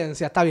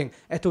presidencia, está bien.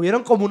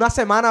 Estuvieron como una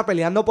semana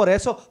peleando por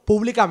eso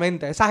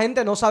públicamente. Esa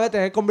gente no sabe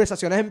tener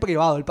conversaciones en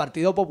privado, el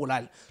Partido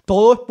Popular.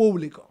 Todo es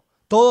público.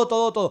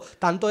 Todo.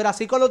 Tanto era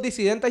así con los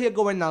disidentes y el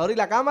gobernador y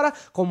la Cámara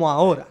como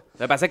ahora.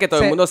 Lo que pasa es que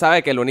todo el mundo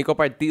sabe que el único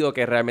partido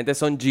que realmente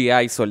son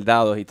GI,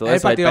 soldados y todo Es el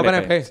eso es el partido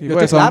PNP. PNP. Sí, Yo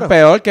porque estoy son claro.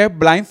 peor que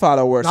blind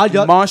followers. No,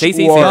 yo- Much Sí,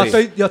 sí, sí,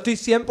 worse. sí. Yo estoy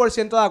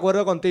 100% de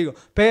acuerdo contigo.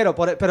 Pero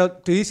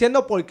estoy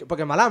diciendo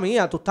porque mala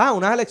mía, tú estás en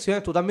unas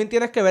elecciones, tú también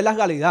tienes que ver la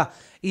realidad.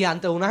 Y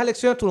ante unas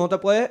elecciones tú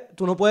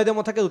no puedes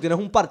demostrar que tú tienes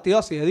un partido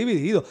así de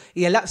dividido.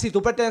 Y si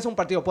tú perteneces a un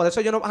partido, por eso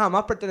yo no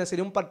jamás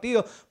pertenecería a un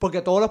partido,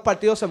 porque todos los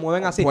partidos se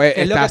mueven así. Pues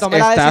Es lo que estás, tome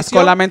la estás decisión,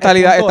 con la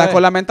mentalidad, el punto estás es.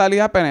 con la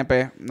mentalidad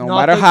PNP. No, No,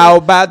 matter estoy- how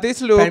bad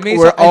this look,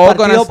 Permiso, we're el all gonna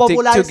Partido stick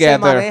Popular se together.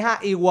 maneja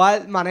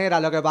igual manera.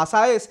 Lo que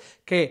pasa es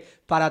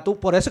que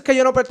por eso es que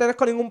yo no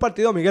pertenezco a ningún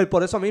partido, Miguel,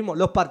 por eso mismo.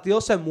 Los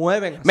partidos se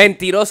mueven así.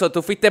 Mentiroso,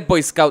 tú fuiste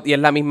Boy Scout y es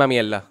la misma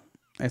mierda.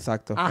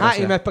 Exacto. Ajá,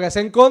 gracias. y me expresé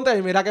en contra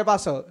y mira qué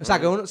pasó.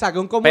 Saqué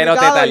un comunicado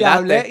Pero te y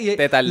hablé. Y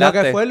te lo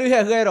tardaste. que fue Luis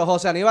Esguero,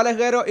 José Aníbal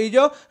Esguero y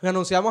yo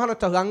renunciamos a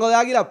nuestro rango de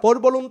águila por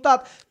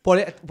voluntad. Por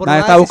Nadie una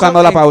está buscando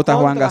decisión la en pauta,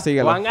 contra. Juanga,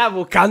 síguelo. Juanga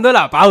buscando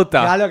la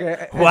pauta. Ya lo que,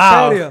 Wow.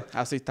 ¿en serio?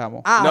 Así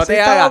estamos. Ah, no así te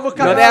estaba hagas,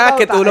 buscando no te la hagas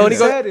que pauta, ¿en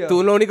serio?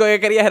 tú lo único que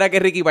querías era que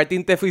Ricky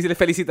Martin te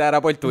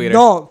felicitara por Twitter.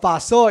 No,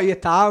 pasó y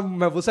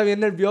me puse bien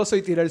nervioso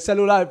y tiré el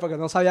celular porque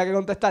no sabía qué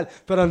contestar.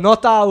 Pero no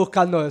estaba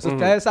buscando eso.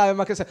 Ustedes saben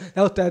más que eso.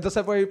 No, ustedes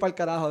entonces pueden ir para el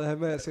carajo,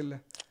 déjenme decirles.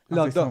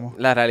 Los Así dos. somos.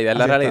 La realidad es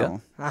la Así realidad.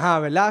 estamos. Ajá,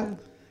 ¿verdad?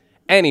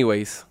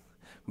 Anyways,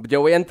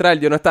 yo voy a entrar,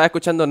 yo no estaba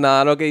escuchando nada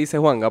de lo que dice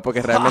Juanga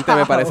porque realmente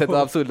me parece todo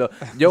absurdo.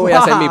 Yo voy a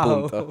hacer mi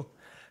Wow. punto.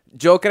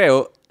 Yo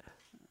creo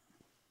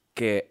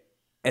que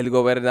el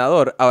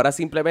gobernador ahora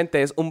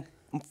simplemente es un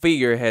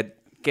figurehead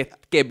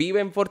que vive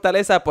en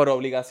Fortaleza por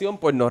obligación,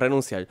 por no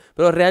renunciar.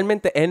 Pero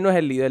realmente él no es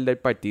el líder del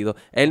partido.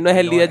 Él no es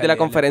el líder de la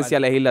conferencia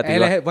legislativa.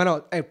 Él es,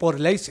 bueno, por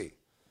ley sí.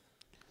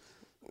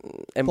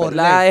 En por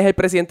verdad ley. es el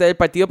presidente del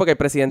partido porque el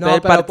presidente No,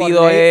 del pero por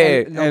partido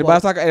ley, es... No, él,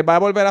 por- él va a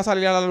volver a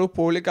salir a la luz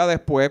pública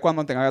después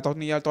cuando tenga que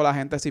atornillar toda la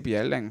gente si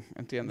pierden,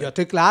 ¿entiendes? Yo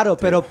estoy claro,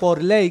 pero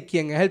por ley,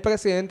 quien es el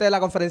presidente de la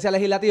conferencia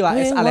legislativa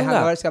es Bien, Alejandro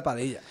Juanga. García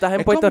Padilla. Estás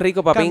en Es Puerto como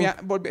Rico, papín.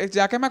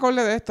 Ya que me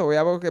acordé de esto, voy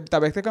a porque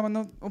tal vez estoy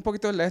cambiando un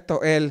poquito de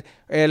esto. El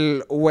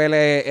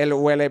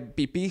huele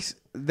pipís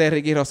de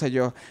Ricky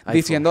Rosselló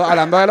diciendo,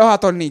 hablando de los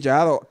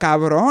atornillados.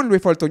 Cabrón,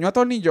 Luis Fortuño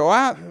atornilló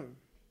a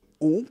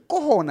un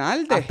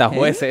cojonal de Hasta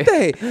jueces.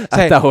 gente.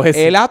 Hasta jueces.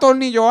 Él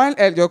atornilló,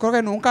 yo creo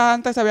que nunca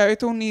antes se había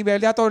visto un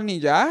nivel de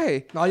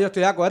atornillaje. No, yo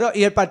estoy de acuerdo.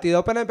 Y el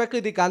partido PNP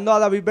criticando a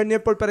David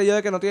Bernier por periodo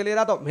de que no tiene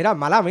liderato. Mira,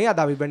 mala mía,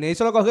 David Bernier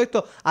hizo lo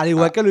correcto, al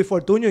igual que Luis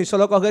Fortuño hizo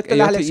lo correcto en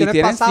las Y elecciones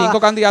tienen pasadas. 5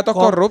 candidatos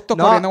corruptos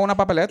corriendo en una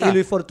papeleta. Y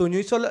Luis Fortuño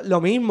hizo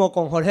lo mismo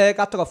con Jorge de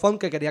Castrofón,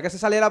 que quería que se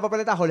saliera la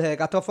papeleta. Jorge de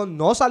Castrofón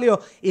no salió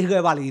y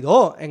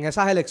revalidó en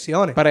esas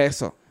elecciones.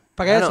 Preso.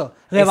 Preso. Bueno,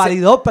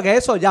 Revalidó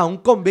preso ya, un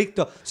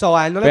convicto. So,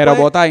 a él no le Pero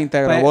puede- vota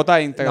íntegro, vota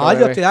íntegro, No, yo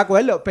bebé. estoy de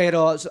acuerdo,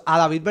 pero a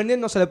David Bernier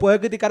no se le puede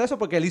criticar eso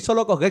porque él hizo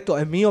lo correcto,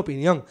 es mi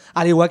opinión.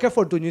 Al igual que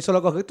Fortuño hizo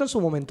lo correcto en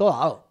su momento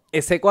dado.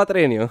 Ese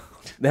cuatrenio,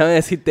 déjame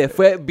decirte,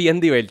 fue bien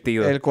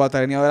divertido. El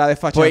cuatrenio de la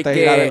desfachatez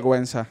y la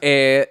vergüenza.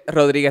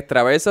 Rodríguez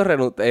Traverso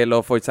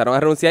lo forzaron a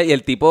renunciar y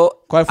el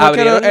tipo ¿Cuál fue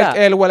abrieron la-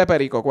 el huele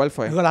perico? ¿Cuál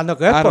fue? Rolando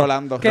Crespo. Ah,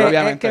 Rolando, que,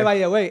 obviamente. Que, by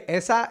the way,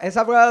 esa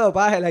prueba de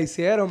dopaje la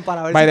hicieron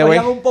para ver By si the way.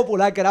 cogían un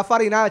popular que era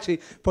Farinacci,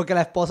 porque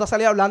la esposa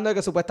salía hablando de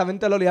que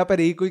supuestamente lo olía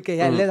perico y que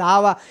ya él le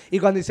daba. Y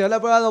cuando hicieron la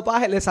prueba de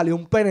dopaje, le salió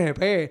un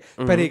PNP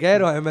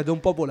periquero en vez de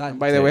un popular.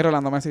 By the way,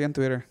 Rolando me sigue en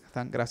Twitter.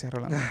 Gracias,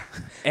 Rolando.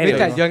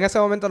 Viste, yo en ese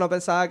momento no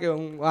pensaba que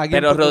alguien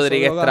Pero propuso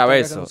Rodríguez droga,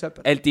 Traverso, tenía que renunciar,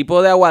 pero- el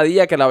tipo de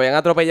Aguadilla que lo habían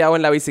atropellado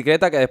en la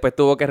bicicleta que después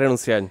tuvo que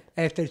renunciar.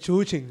 el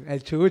Chuchin,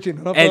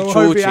 no nos El podemos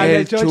Chuchin, olvidar del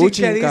el Chuchin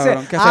Chuchin, que dice,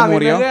 cabrón, que se a mí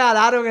murió". me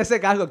regalaron ese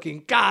cargo.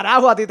 ¿Quién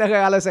carajo a ti te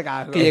regaló ese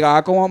cargo? Que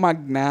llegaba como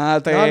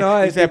magnate No,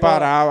 y el se tipo-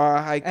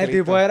 paraba. Ay, el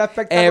Cristo. tipo era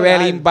espectacular.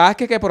 Evelyn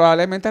Vázquez, que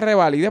probablemente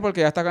revalide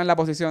porque ya está en la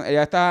posición.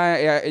 Ella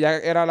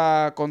era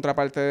la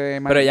contraparte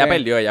de Pero ella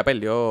Maribel.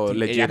 perdió.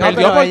 legit. ella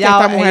perdió porque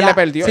esta mujer le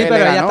perdió, Sí, él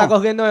pero le ella ganó. está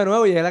cogiendo de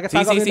nuevo y ella es la que está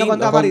Sí, sí, cogiendo sí,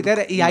 contra no,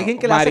 Maritere. Y no, alguien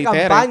que le hace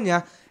Maritere.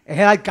 campaña es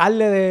el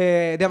alcalde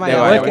de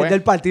Mayagüez, que Mayagüez. es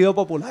del Partido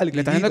Popular. Le está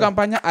haciendo Guillito.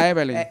 campaña a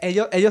Evelyn.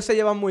 Ellos se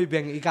llevan muy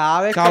bien y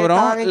cada vez que Cabrón,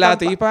 estaban en la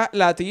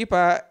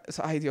tipa.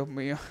 Ay, Dios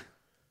mío.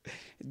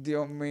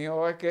 Dios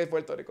mío, es que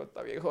Puerto Rico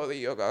está bien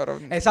jodido,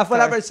 cabrón. esa fue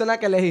la ¿Sabes? persona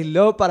que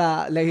legisló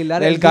para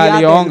legislar Del el día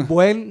galeón. del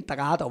buen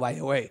tacato, by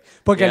the way.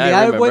 Porque Yeah, el I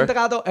día del buen remember.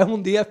 tacato es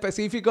un día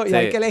específico y Sí.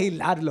 hay que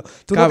legislarlo.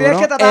 Tú no Cabrón,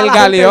 tienes que tratar a el la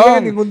gente bien galeón,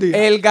 en ningún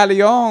día. el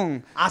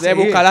galeón, Ah, de sí.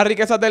 buscar las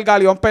riquezas del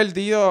galeón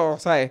perdido,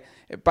 ¿sabes?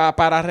 Para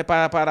pagar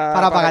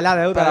la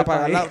deuda Para del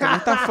pagar la país. ¿Tú me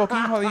estás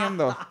fucking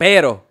jodiendo?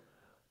 Pero,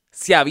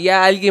 si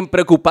había alguien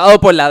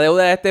preocupado por la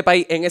deuda de este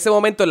país, en ese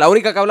momento la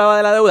única que hablaba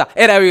de la deuda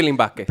era Evelyn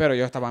Vázquez. Pero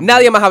yo estaba...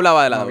 Nadie más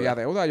hablaba de la No había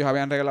deuda. deuda, ellos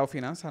habían arreglado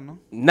finanzas, ¿no?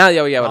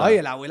 Nadie había hablado. No, y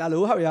el agua y la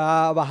luz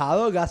había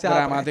bajado gracias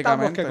a los préstamos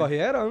Dramáticamente. que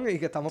cogieron y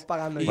que estamos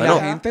pagando. Y Bueno,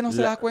 la gente no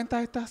se la- da cuenta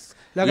de estas...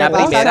 Lo que la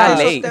pasa primera es que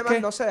ley- esos temas es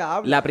que no se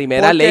hablan. La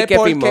primera ¿Por ley qué? que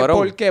 ¿Por qué? firmaron.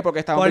 ¿Por qué? Porque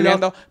estamos, Por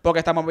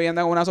lo-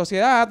 viviendo en una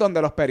sociedad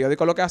donde los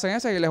periódicos lo que hacen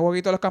es seguirle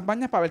jueguito a las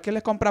campañas para ver quién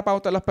les compra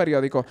pauta en los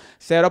periódicos.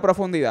 Cero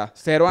profundidad,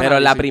 cero Pero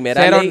análisis, la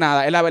primera cero ley-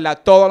 nada. Es la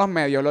verdad, todos los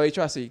medios, lo he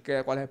dicho así.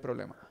 ¿Cuál es el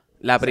problema?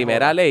 La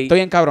primera ley. Estoy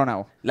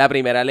encabronado. La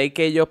primera ley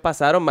que ellos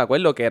pasaron, me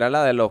acuerdo, que era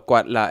la de los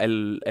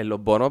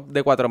bonos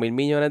de $4,000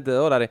 millones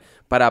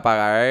para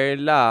pagar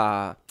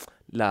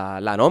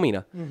la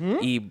nómina.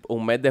 Y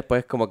un mes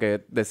después como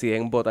que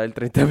deciden votar el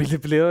 30,000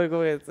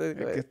 empleos. Es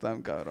que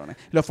están cabrones.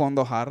 Los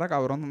fondos ARRA,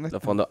 cabrón, ¿dónde están?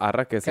 Los fondos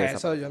ARRA que se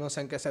eso yo no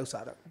sé en qué se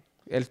usaron.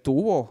 El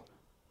tubo.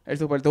 El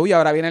super tubo. Y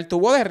ahora viene el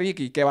tubo de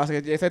Ricky, que va a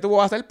ser, ese tubo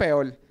va a ser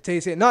peor. Sí.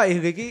 No, y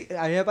Ricky,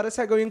 a mí me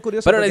parece algo bien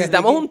curioso. Pero porque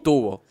necesitamos Ricky, un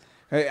tubo.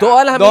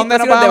 Todas las ¿Dónde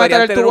nos van a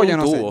meter el tener tubo? un Yo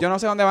no sé. tubo. Yo no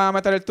sé dónde van a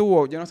meter el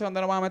tubo. Yo no sé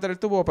dónde nos van a meter el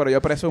tubo, pero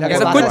yo presumo. Lo Eso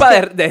que es pasa culpa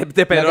es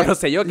de Pedro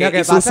Rosselló, que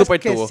hizo un pasa super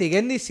es que tubo.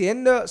 siguen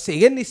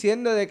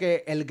diciendo de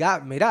que el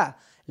gas, mira,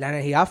 la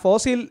energía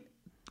fósil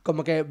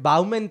como que va a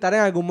aumentar en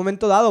algún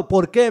momento dado.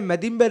 ¿Por qué? En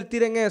vez de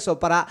invertir en eso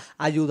para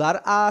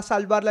ayudar a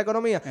salvar la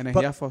economía.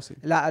 Energía fósil.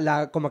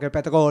 Como que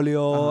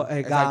petróleo,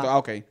 el gas. Exacto,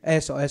 ok.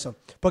 Eso.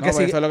 Porque No,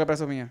 si, eso es lo que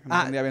presumía. No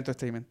entendía bien tu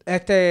statement.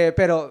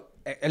 pero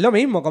es lo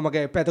mismo, como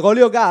que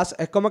petróleo, gas,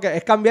 es como que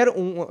es cambiar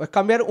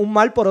un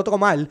mal por otro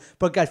mal,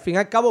 porque al fin y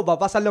al cabo va a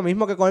pasar lo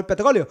mismo que con el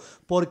petróleo.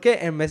 Porque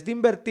en vez de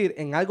invertir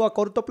en algo a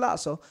corto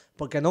plazo,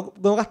 porque no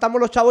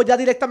gastamos los chavos ya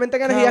directamente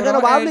en energía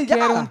renovable y ya?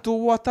 Quiere un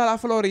tubo hasta la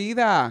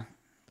Florida.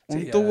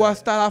 Un tubo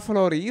hasta la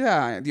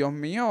Florida. Dios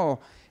mío. O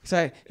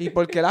sea, ¿y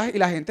por qué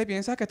la gente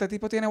piensa que este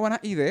tipo tiene buenas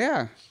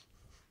ideas?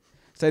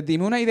 O sea,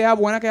 dime una idea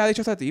buena que ha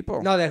dicho ese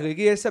tipo. No, de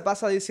Ricky él se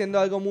pasa diciendo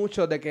algo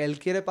mucho de que él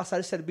quiere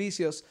pasar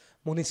servicios,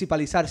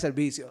 municipalizar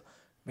servicios.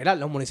 Mira,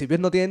 los municipios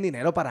no tienen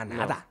dinero para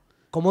nada.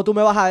 ¿Cómo tú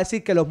me vas a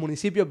decir que los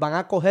municipios van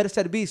a coger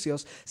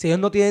servicios si ellos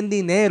no tienen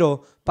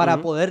dinero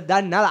para poder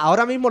dar nada?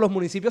 Ahora mismo los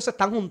municipios se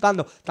están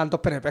juntando,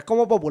 tanto PNP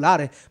como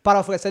populares,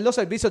 para ofrecer los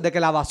servicios de que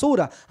la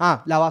basura,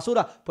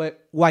 pues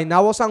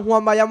Guaynabo, San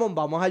Juan, Bayamón,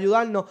 vamos a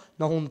ayudarnos,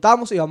 nos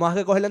juntamos y vamos a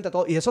recogerla entre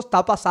todos. Y eso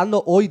está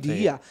pasando hoy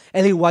día.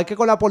 Es igual que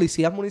con las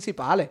policías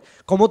municipales.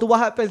 ¿Cómo tú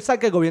vas a pensar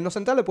que el gobierno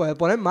central le puede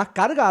poner más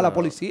carga a la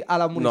policía, a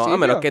los municipios? No, a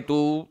menos que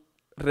tú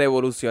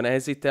revoluciones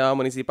el sistema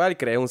municipal,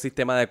 crees un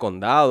sistema de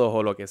condados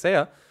o lo que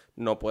sea.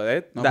 No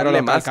puedes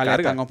darle más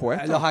carga.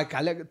 Los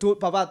alcaldes,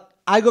 papá,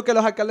 algo que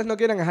los alcaldes no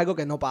quieren es algo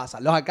que no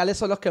pasa. Los alcaldes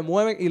son los que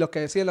mueven y los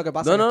que deciden lo que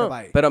pasa en este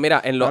país. Pero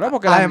mira,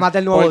 además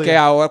del nuevo porque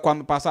día. ahora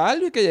cuando pasa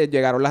algo y que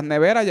llegaron las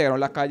neveras, llegaron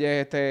las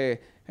calles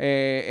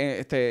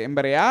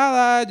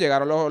embreadas,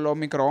 llegaron los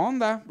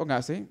microondas, porque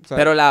así. O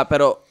sea,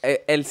 pero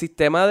el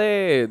sistema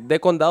de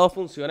condado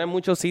funciona en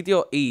muchos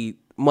sitios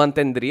y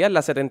mantendría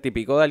las 70 y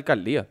pico de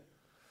alcaldías,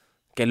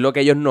 que es lo que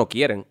ellos no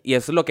quieren y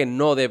eso es lo que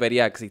no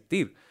debería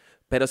existir.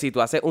 Pero si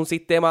tú haces un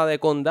sistema de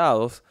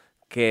condados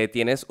que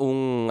tienes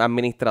un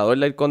administrador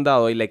del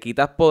condado y le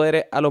quitas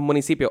poderes a los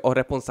municipios o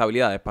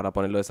responsabilidades, para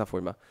ponerlo de esa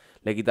forma,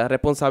 le quitas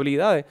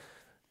responsabilidades,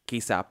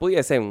 quizás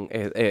pudiesen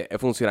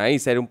funcionar y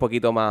ser un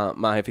poquito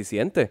más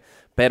eficientes.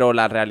 Pero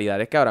la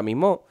realidad es que ahora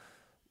mismo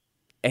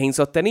es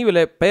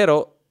insostenible,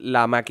 pero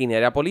la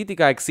maquinaria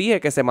política exige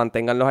que se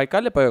mantengan los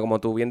alcaldes, porque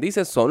como tú bien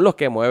dices, son los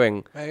que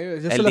mueven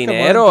el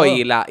dinero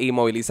y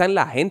movilizan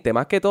la gente.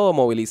 Más que todo,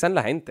 movilizan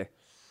la gente.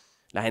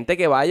 La gente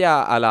que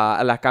vaya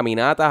a las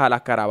caminatas, a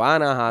las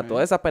caravanas, a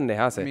todas esas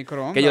pendejas.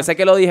 Que yo sé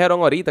que lo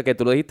dijeron ahorita, que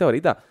tú lo dijiste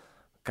ahorita.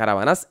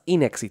 Caravanas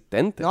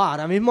inexistentes. No,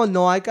 ahora mismo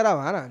no hay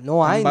caravanas.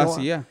 No hay.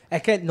 Vacía.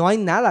 Es que no hay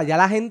nada. Ya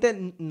la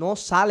gente no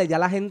sale. Ya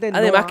la gente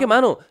Además que,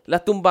 mano,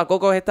 las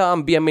tumbacocos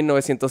estaban bien en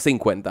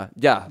 1950.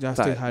 Ya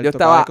estoy harto. Yo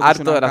estaba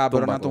harto de las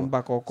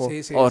tumbacocos.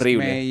 Sí,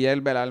 horrible. Me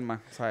hierve el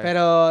alma, ¿sabes?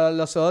 Pero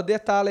los otros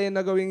días estaba leyendo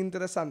algo bien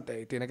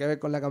interesante y tiene que ver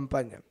con la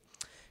campaña.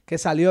 Que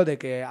salió de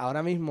que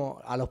ahora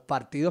mismo a los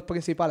partidos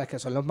principales, que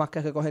son los más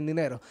que recogen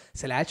dinero,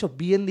 se les ha hecho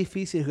bien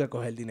difícil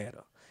recoger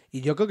dinero.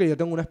 Y yo creo que yo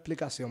tengo una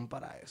explicación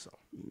para eso.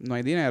 No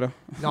hay dinero.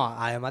 No,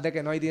 además de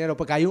que no hay dinero,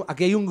 porque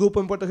aquí hay un grupo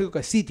en Puerto Rico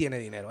que sí tiene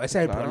dinero. Ese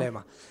es el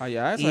problema.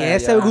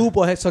 Ese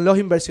grupo son los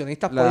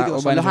inversionistas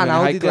políticos, son los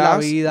anáuticos de la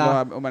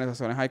vida. Las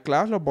organizaciones high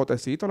class, los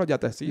botecitos, los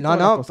yatecitos,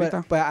 No, pues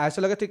a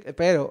eso es lo que estoy...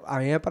 Pero a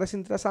mí me parece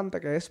interesante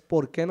que es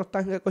por qué no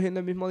están recogiendo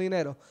el mismo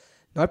dinero.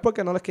 No es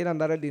porque no les quieran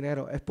dar el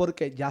dinero, es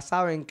porque ya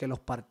saben que los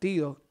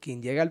partidos,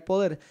 quien llega al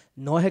poder,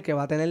 no es el que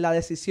va a tener la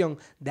decisión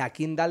de a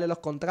quién darle los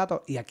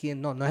contratos y a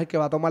quién no. No es el que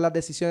va a tomar las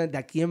decisiones de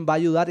a quién va a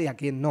ayudar y a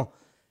quién no.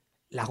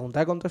 La Junta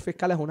de Control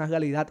Fiscal es una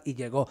realidad y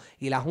llegó.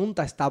 Y la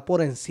Junta está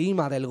por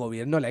encima del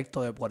gobierno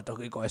electo de Puerto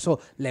Rico.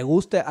 Eso le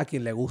guste a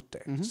quien le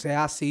guste,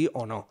 sea así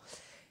o no.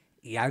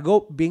 Y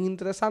algo bien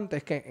interesante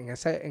es que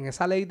en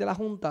esa ley de la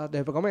Junta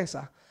de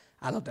promesa,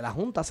 a los de la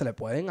Junta se le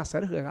pueden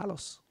hacer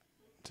regalos.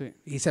 Sí.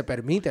 Y se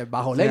permite,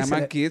 bajo ley. Se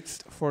llama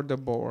Kids for the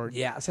Board.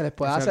 Se les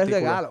puede hacer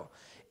regalos.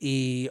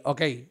 Y,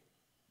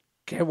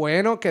 qué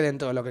bueno que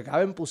dentro de lo que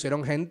caben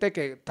pusieron gente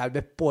que tal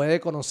vez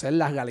puede conocer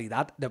la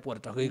realidad de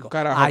Puerto Rico.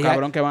 Carajo,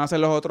 cabrón, que van a ser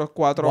los otros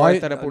 4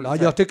 repúblicos. No,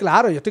 yo estoy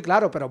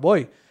claro, pero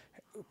voy.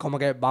 Como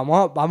que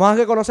vamos a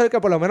reconocer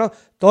que por lo menos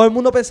todo el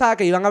mundo pensaba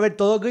que iban a haber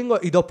todos gringos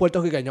y 2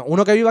 puertorriqueños.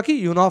 Uno que vive aquí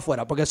y uno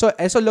afuera. Porque eso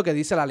es lo que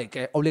dice la ley,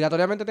 que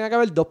obligatoriamente tiene que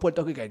haber 2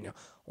 puertorriqueños.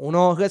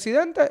 Uno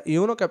residente y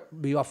uno que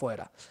vive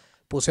afuera.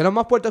 Pusieron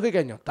más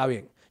puertorriqueños, está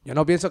bien. Yo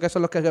no pienso que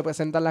son los que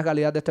representan la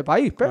realidad de este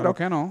país, pero claro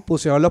que no.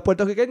 Pusieron los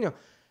puertorriqueños.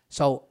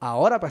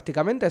 Ahora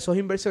prácticamente esos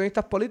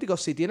inversionistas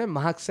políticos sí tienen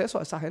más acceso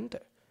a esa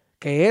gente.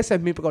 Que ese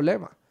es mi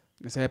problema.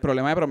 Ese es el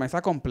problema de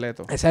promesa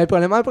completo. Ese es el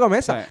problema de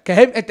promesa. Sí.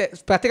 Que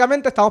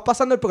prácticamente estamos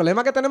pasando el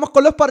problema que tenemos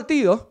con los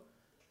partidos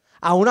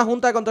a una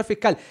junta de control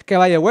fiscal. Que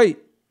vaya, güey,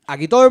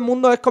 aquí todo el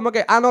mundo es como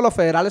que, no, los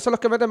federales son los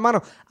que meten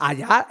mano.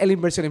 Allá el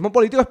inversionismo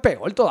político es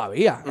peor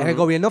todavía. En el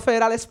gobierno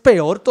federal es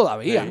peor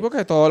todavía. Sí,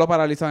 porque todo lo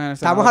paralizan en el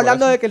Senado. Estamos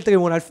hablando de que el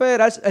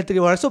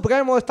Tribunal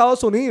Supremo de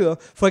Estados Unidos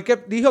fue el que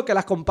dijo que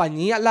las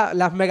compañías,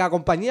 las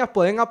megacompañías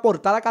pueden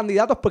aportar a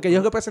candidatos porque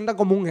ellos representan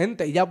como un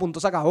ente y ya, punto,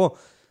 se acabó.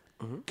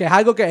 Que es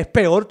algo que es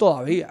peor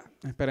todavía.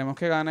 Esperemos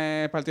que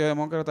gane el Partido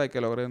Demócrata y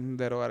que logren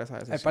derogar esa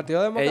decisión. El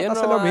Partido Demócrata Ellos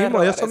hace no lo van a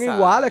mismo. Ellos son derogar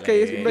iguales esa que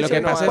ellos ley. Lo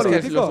que pasa es que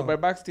políticos. los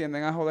superbacks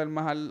tienden a joder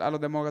más a los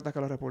demócratas que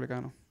a los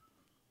republicanos.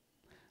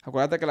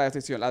 Acuérdate que la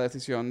decisión ay,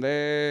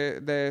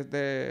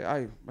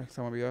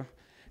 se me olvidó.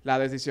 La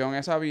decisión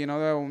esa vino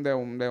de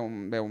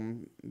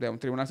un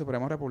Tribunal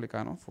Supremo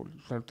republicano, full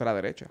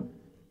ultraderecha.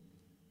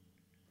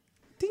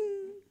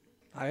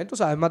 A ver, ¿tú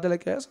sabes más de ley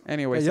que eso?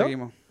 Anyway, ¿Que yo?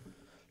 seguimos.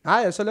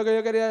 Eso es lo que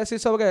yo quería decir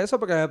sobre eso,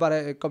 porque me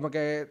parece como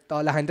que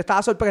toda la gente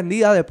estaba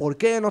sorprendida de por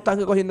qué no están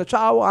recogiendo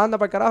chavos, anda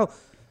para el carajo.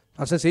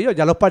 Tan sencillo,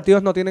 ya los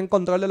partidos no tienen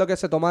control de lo que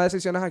se toma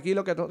decisiones aquí,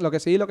 lo que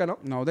sí y lo que no.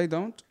 No, they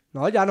don't.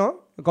 No, ya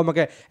no. Como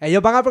que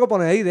ellos van a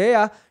proponer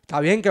ideas, está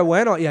bien, qué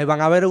bueno, y ahí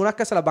van a haber unas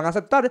que se las van a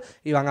aceptar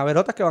y van a haber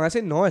otras que van a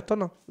decir, no, esto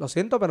no, lo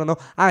siento, pero no.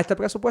 Este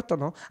presupuesto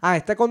no.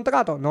 Este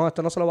contrato, no,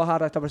 esto no se lo va a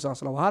dar a esta persona,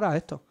 se lo va a dar a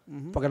esto.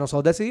 Porque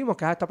nosotros decidimos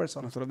que es a esta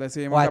persona. Nosotros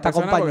decidimos O a esta esta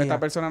persona porque compañía. esta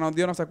persona nos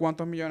dio no sé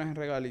cuántos millones en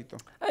regalitos.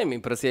 Ay,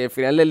 pero si al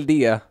final del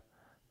día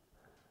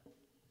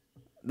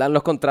dan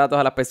los contratos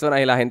a las personas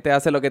y la gente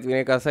hace lo que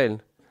tiene que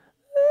hacer,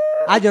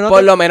 Yo no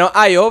por lo menos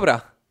hay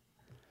obra.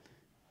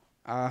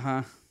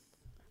 Ajá.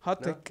 Hot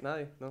take.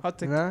 Nadie, no. Hot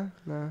take.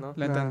 No.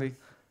 Lo entendí.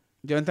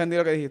 Yo entendí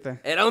lo que dijiste.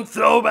 Era un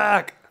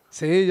throwback.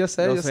 Sí, yo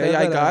sé, Lo yo sé, sé.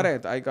 I pero-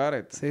 got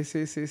it.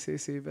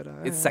 Sí,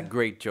 pero... It's a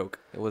great joke.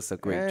 It was a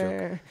great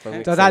joke. Fue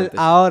un Total, excelente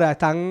ahora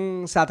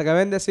se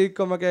atreven a decir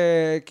como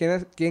que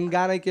quién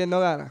gana y quién no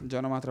gana.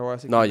 Yo no me atrevo a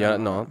decir. No, que yo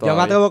no. Yo me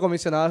todavía. atrevo,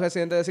 comisionado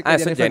residente, a decir que Eso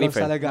es Jennifer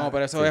Jennifer. González gana. No,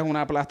 pero eso es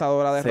una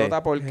aplastadora derrota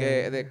Sí.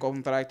 porque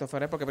contra Héctor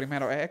Ferrer, porque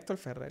primero es Héctor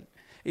Ferrer.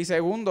 Y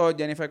segundo,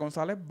 Jennifer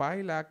González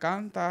baila,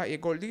 canta y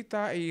es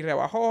gordita y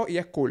rebajó y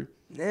es cool.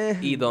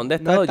 ¿Y dónde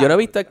no está? está. Yo no he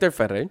visto a Héctor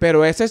Ferrer.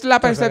 Pero esa es la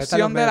Héctor Ferrer está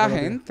en percepción los de la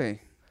medios,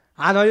 gente.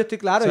 No, yo estoy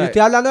claro. O sea, Yo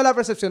estoy hablando de la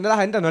percepción de la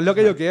gente, no es lo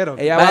que yo quiero.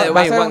 Ella By the va a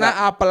way, ser Wanda,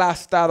 una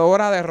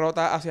aplastadora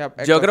derrota hacia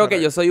Héctor Yo creo que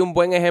Ferrer. yo soy un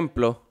buen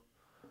ejemplo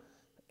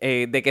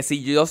de que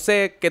si yo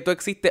sé que tú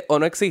existes o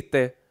no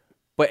existes,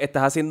 pues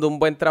estás haciendo un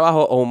buen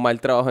trabajo o un mal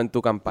trabajo en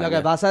tu campaña. Lo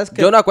que pasa es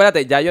que... Yo no,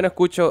 acuérdate, ya yo no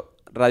escucho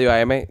Radio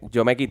AM.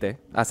 Yo me quité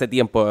hace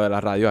tiempo de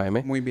la Radio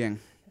AM. Muy bien.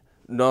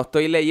 No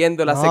estoy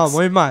leyendo la No, sección.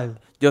 muy mal.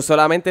 Yo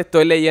solamente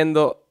estoy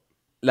leyendo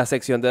la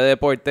sección de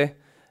deportes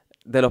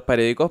de los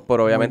periódicos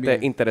por obviamente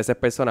bien. intereses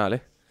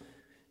personales.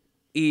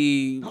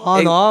 Y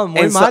No,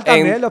 muy mal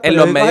también. en los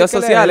periódicos medios hay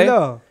que sociales,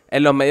 leerlo.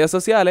 en los medios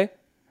sociales,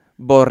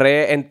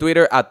 borré en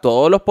Twitter a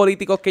todos los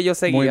políticos que yo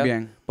seguía. Muy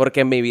bien.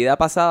 Porque en mi vida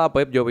pasada,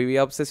 pues, yo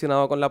vivía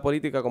obsesionado con la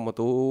política, como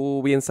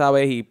tú bien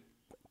sabes, y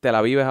te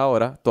la vives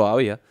ahora,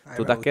 todavía. A mí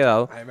Tú me te has gusta,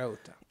 quedado. A mí me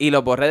gusta. Y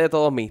los borré de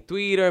todos mis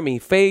Twitter, mi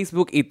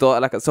Facebook y todas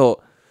las...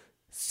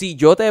 si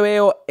yo te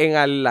veo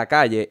en la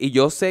calle y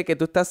yo sé que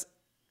tú estás...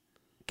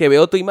 que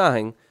veo tu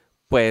imagen,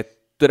 pues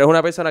tú eres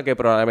una persona que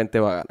probablemente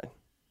va a ganar.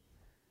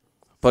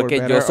 Porque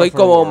For yo better soy or for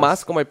como worse.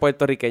 más como el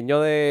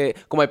puertorriqueño de...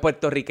 como el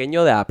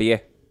puertorriqueño de a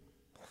pie.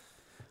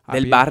 A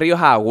Del pie. barrio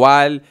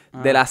Jaguar,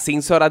 Ah. de las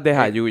cínsoras de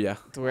Jayuya.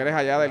 Tú eres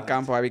allá del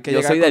campo. Había que Yo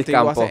llegar soy del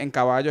contigo campo. en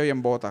caballo y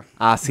en bota.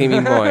 Así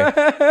mismo es.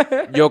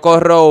 Yo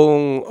corro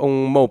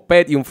un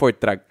moped y un Ford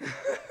Track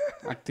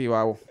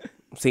Activado.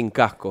 sin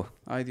casco.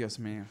 Ay, Dios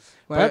mío.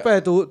 Bueno,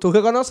 pues tú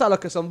que conoces a los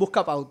que son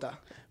buscapautas.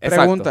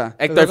 Pregunta.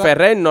 Exacto. Héctor Tú-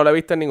 Ferrer no lo he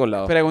visto en ningún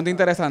lado. Pregunta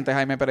interesante,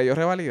 Jaime, pero ellos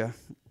revalida.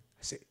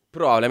 Sí,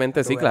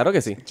 Probablemente sí, claro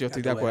que sí. Yo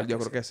estoy tú de acuerdo, verás yo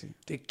que creo que sí.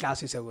 estoy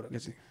casi seguro que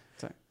sí.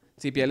 Sí.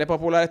 Si pierde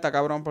Popular está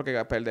cabrón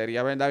porque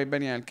perdería David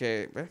Benial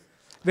que...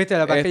 Viste,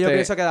 lo que pasa es que yo Este-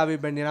 pienso que David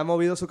Bernier ha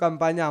movido su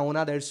campaña a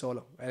una de él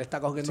solo. Él está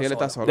cogiendo Sí, él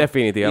está solo. solo.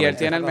 Definitivamente. Y él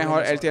tiene el Está mejor,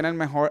 cogiendo él tiene el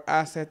mejor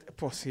asset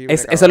posible.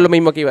 Eso es lo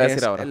mismo que iba a decir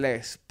Es ahora. la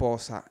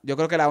esposa. Yo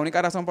creo que la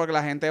única razón por que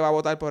la gente va a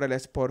votar por él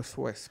es por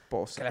su Que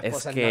esposa. la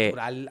esposa es, Es que-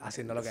 natural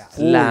haciendo lo que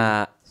hace.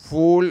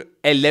 Full.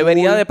 Él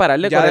debería de parar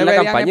de Ya correr la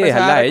deberían campaña y empezar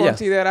dejarla a a ella.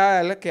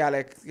 considerar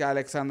que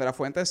Alexandra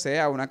Fuentes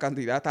sea una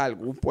candidata a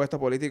algún puesto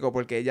político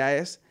porque ella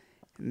es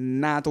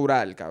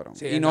natural, cabrón.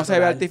 Sí, y es no se ve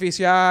natural.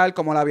 artificial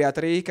como la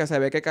Beatriz, que se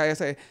ve que que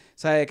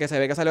se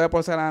ve que salió de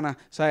porcelana.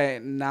 O sea,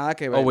 nada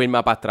que ver. O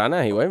Wilma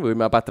Pastrana, igual.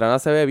 Wilma Pastrana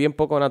se ve bien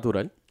poco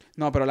natural.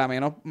 No, pero la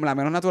menos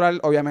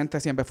natural obviamente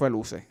siempre fue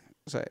Luce.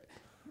 O sea,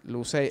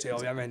 Luce... Sí,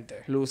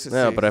 obviamente. Luce,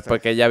 No, sí, pero es sí.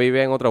 porque ella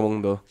vive en otro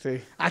mundo.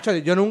 Sí.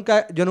 Actually, yo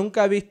nunca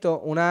he visto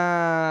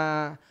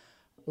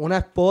una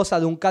esposa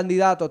de un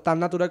candidato tan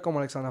natural como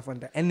Alexandra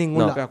Fuentes. En ningún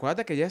No. Pero lado.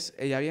 acuérdate que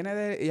ella viene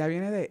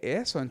de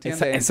eso,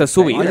 ¿entiendes? Eso es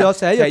su vida. No, yo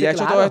sé, O sea, yo ella ha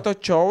estoy hecho claro. todos estos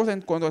shows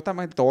cuando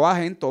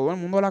todo el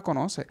mundo la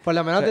conoce. Por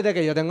lo menos desde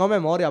que yo tengo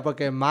memoria,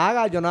 porque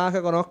Maga yo nada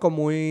que conozco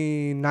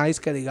muy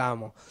nice que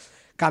digamos.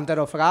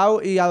 Cantero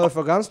Frau y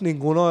Adolfo Gans,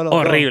 ninguno de los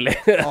Horrible.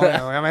 dos.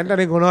 Obviamente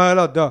ninguno de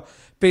los dos.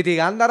 Piti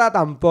Gándara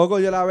tampoco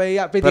yo la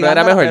veía. Pero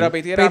era mejor. Pero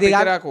Piti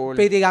era cool.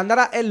 Piti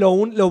Gándara,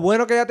 lo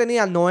bueno que ella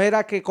tenía no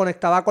era que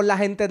conectaba con la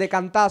gente de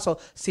cantazo,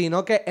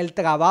 sino que el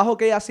trabajo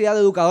que ella hacía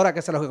de educadora,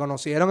 que se lo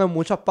reconocieron en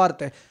muchas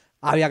partes,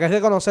 había que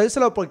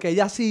reconocérselo porque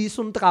ella sí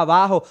hizo un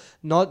trabajo.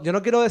 No, yo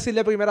no quiero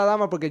decirle primera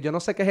dama porque yo no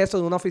sé qué es eso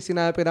de una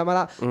oficina de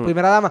primera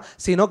dama,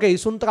 sino que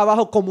hizo un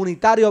trabajo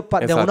comunitario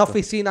de una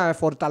oficina de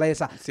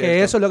Fortaleza. Cierto.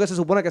 Que eso es lo que se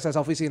supone que es esa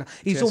oficina.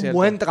 Hizo un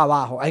buen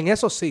trabajo. En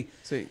eso sí.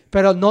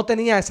 Pero no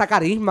tenía esa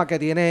carisma que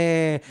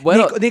tiene...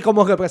 Bueno, ni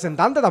como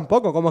representante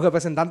tampoco. Como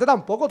representante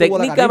tampoco tuvo la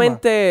carisma.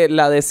 Técnicamente,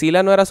 la de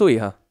Sila no era su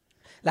hija.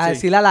 La de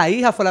Sila, la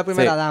hija, fue la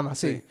primera dama,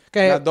 sí.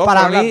 Que las dos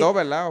para fueron mí, las dos,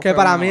 ¿verdad? Que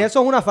para mí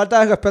eso es una falta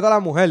de respeto a la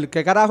mujer.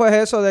 ¿Qué carajo es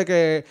eso de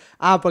que...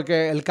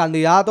 porque el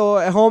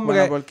candidato es hombre?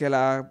 Bueno, porque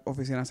la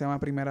oficina se llama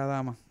primera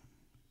dama.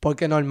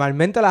 Porque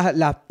normalmente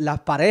las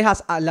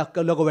parejas,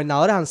 los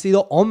gobernadores han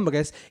sido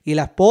hombres y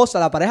la esposa,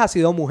 la pareja ha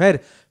sido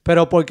mujer.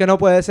 Pero ¿por qué no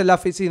puede ser la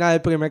oficina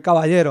del primer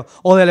caballero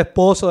o del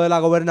esposo de la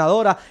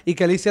gobernadora y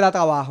que él hiciera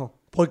trabajo?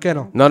 ¿Por qué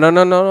no?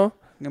 No.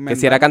 Que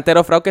si era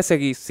Cantero Frau, que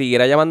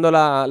siguiera llamando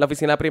la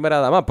oficina de primera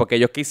dama, porque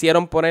ellos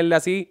quisieron ponerle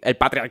así, el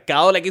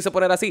patriarcado le quiso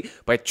poner así,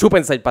 pues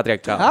chúpense el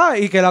patriarcado.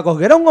 Y que la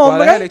cogiera un hombre.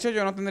 ¿Cuál es el hecho?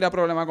 Yo no tendría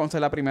problema con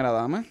ser la primera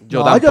dama.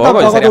 Yo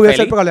tampoco sería tuviese feliz.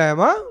 el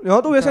problema. Yo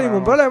no tuviese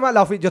ningún problema.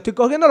 Yo estoy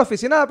cogiendo la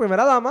oficina de la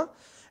primera dama.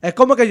 Es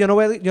como que yo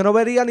no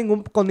vería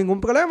con ningún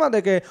problema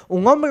de que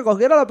un hombre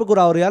cogiera la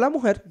procuraduría de la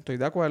mujer. Estoy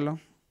de acuerdo.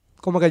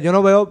 Como que yo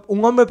no veo...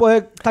 Un hombre puede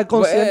estar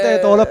consciente de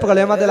todos los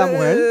problemas de la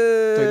mujer.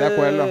 Estoy de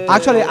acuerdo.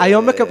 Actually, hay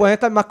hombres que pueden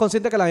estar más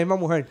conscientes que la misma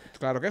mujer.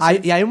 Claro que sí.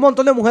 Y hay un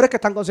montón de mujeres que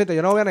están conscientes,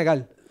 yo no lo voy a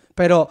negar.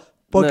 Pero,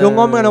 ¿por qué un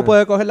hombre no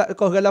puede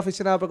coger la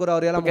oficina de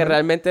procuraduría de la mujer? Porque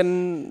realmente...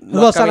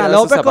 Rosana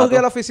López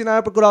cogió la oficina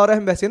de procuradores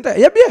envecientes.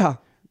 Ella es vieja.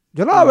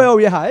 Yo no la veo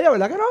vieja a ella,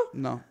 ¿verdad que no?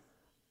 No.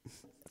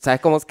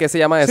 ¿Sabes qué se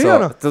llama eso? ¿Sí o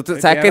no? ¿Tú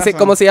sabes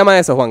cómo se llama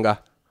eso,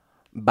 Juanga?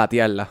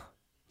 Batearla.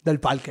 Del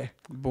parque.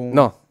 Boom.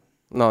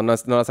 No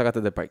la sacaste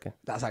del parque.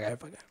 La saqué del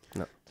parque.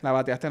 No. La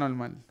bateaste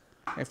normal.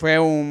 Fue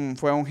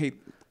un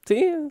hit.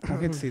 Sí.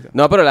 Un hitcito.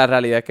 No, pero la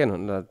realidad es que no.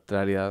 La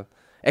realidad...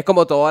 Es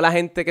como toda la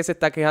gente que se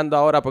está quejando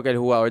ahora porque el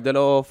jugador de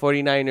los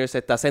 49ers se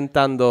está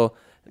sentando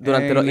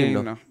durante los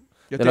himnos. No.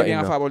 Yo estoy bien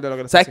a favor de lo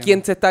que le ¿Sabes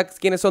está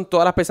quiénes son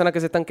todas las personas que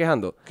se están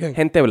quejando? ¿Quién?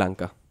 Gente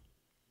blanca.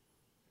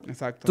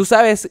 Exacto. ¿Tú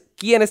sabes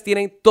quiénes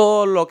tienen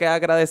todo lo que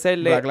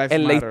agradecerle Black Lives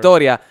en la Matter.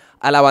 historia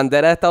a la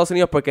bandera de Estados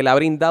Unidos? Porque le ha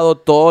brindado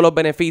todos los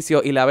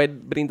beneficios y le ha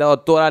brindado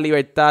toda la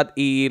libertad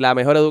y la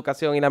mejor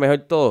educación y la mejor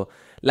todo.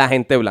 La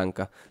gente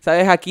blanca.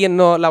 ¿Sabes a quién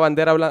no la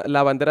bandera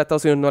de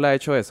Estados Unidos no le ha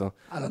hecho eso?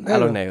 A los negros. A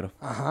los negros.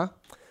 Ajá.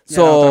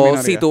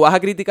 Si tú vas a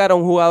criticar a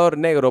un jugador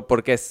negro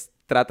porque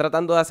está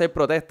tratando de hacer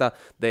protesta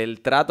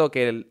del trato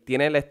que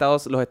tiene los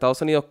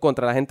Estados Unidos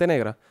contra la gente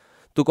negra,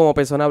 tú como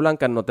persona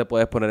blanca no te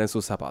puedes poner en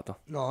sus zapatos.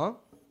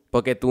 No.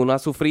 Porque tú no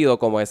has sufrido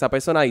como esa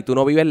persona y tú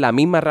no vives la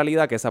misma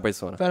realidad que esa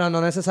persona. Pero no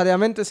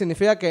necesariamente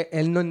significa que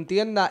él no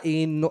entienda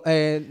y no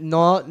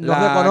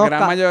La reconozca.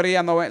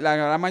 la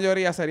gran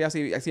mayoría sería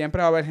así. Siempre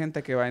va a haber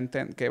gente que va a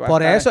entender.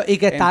 Por eso, y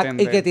que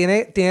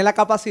tiene la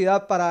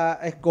capacidad para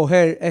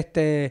escoger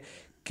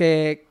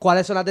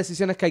cuáles son las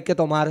decisiones que hay que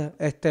tomar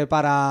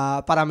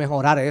para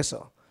mejorar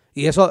eso.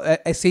 Y eso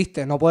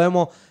existe. No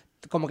podemos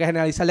como que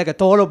generalizarle que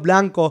todos los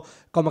blancos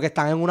como que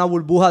están en una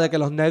burbuja de que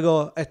los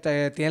negros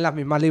tienen las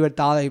mismas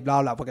libertades y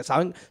bla, bla. Porque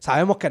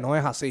sabemos que no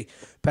es así.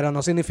 Pero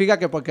no significa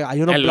que porque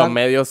hay unos En los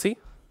medios sí.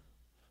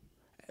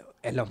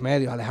 En los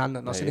medios,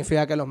 Alejandro. No Sí.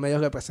 significa que los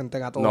medios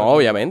representen a todos. No,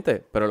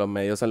 obviamente. Pero los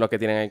medios son los que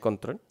tienen el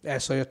control.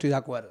 Eso yo estoy de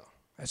acuerdo.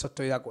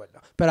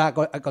 Pero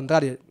al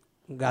contrario,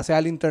 gracias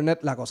al internet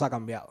la cosa ha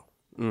cambiado.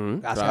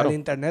 Gracias al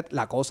internet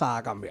la cosa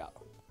ha cambiado.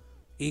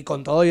 Y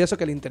con todo y eso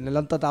que el internet lo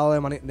han tratado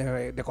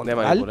de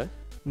controlar, manipular.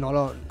 no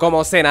lo...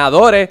 Como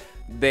senadores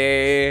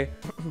de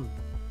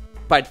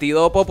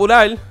Partido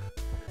Popular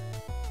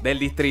del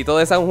distrito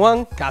de San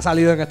Juan, que ha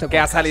salido en este que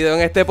ha podcast. salido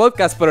en este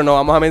podcast, pero no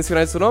vamos a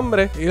mencionar su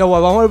nombre Y lo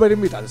vamos a volver a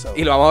invitar. ¿sabes?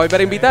 y lo vamos a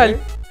volver a invitar,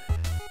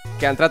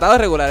 que han tratado de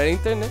regular el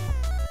internet.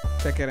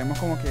 Te queremos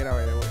como quiera,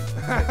 güey.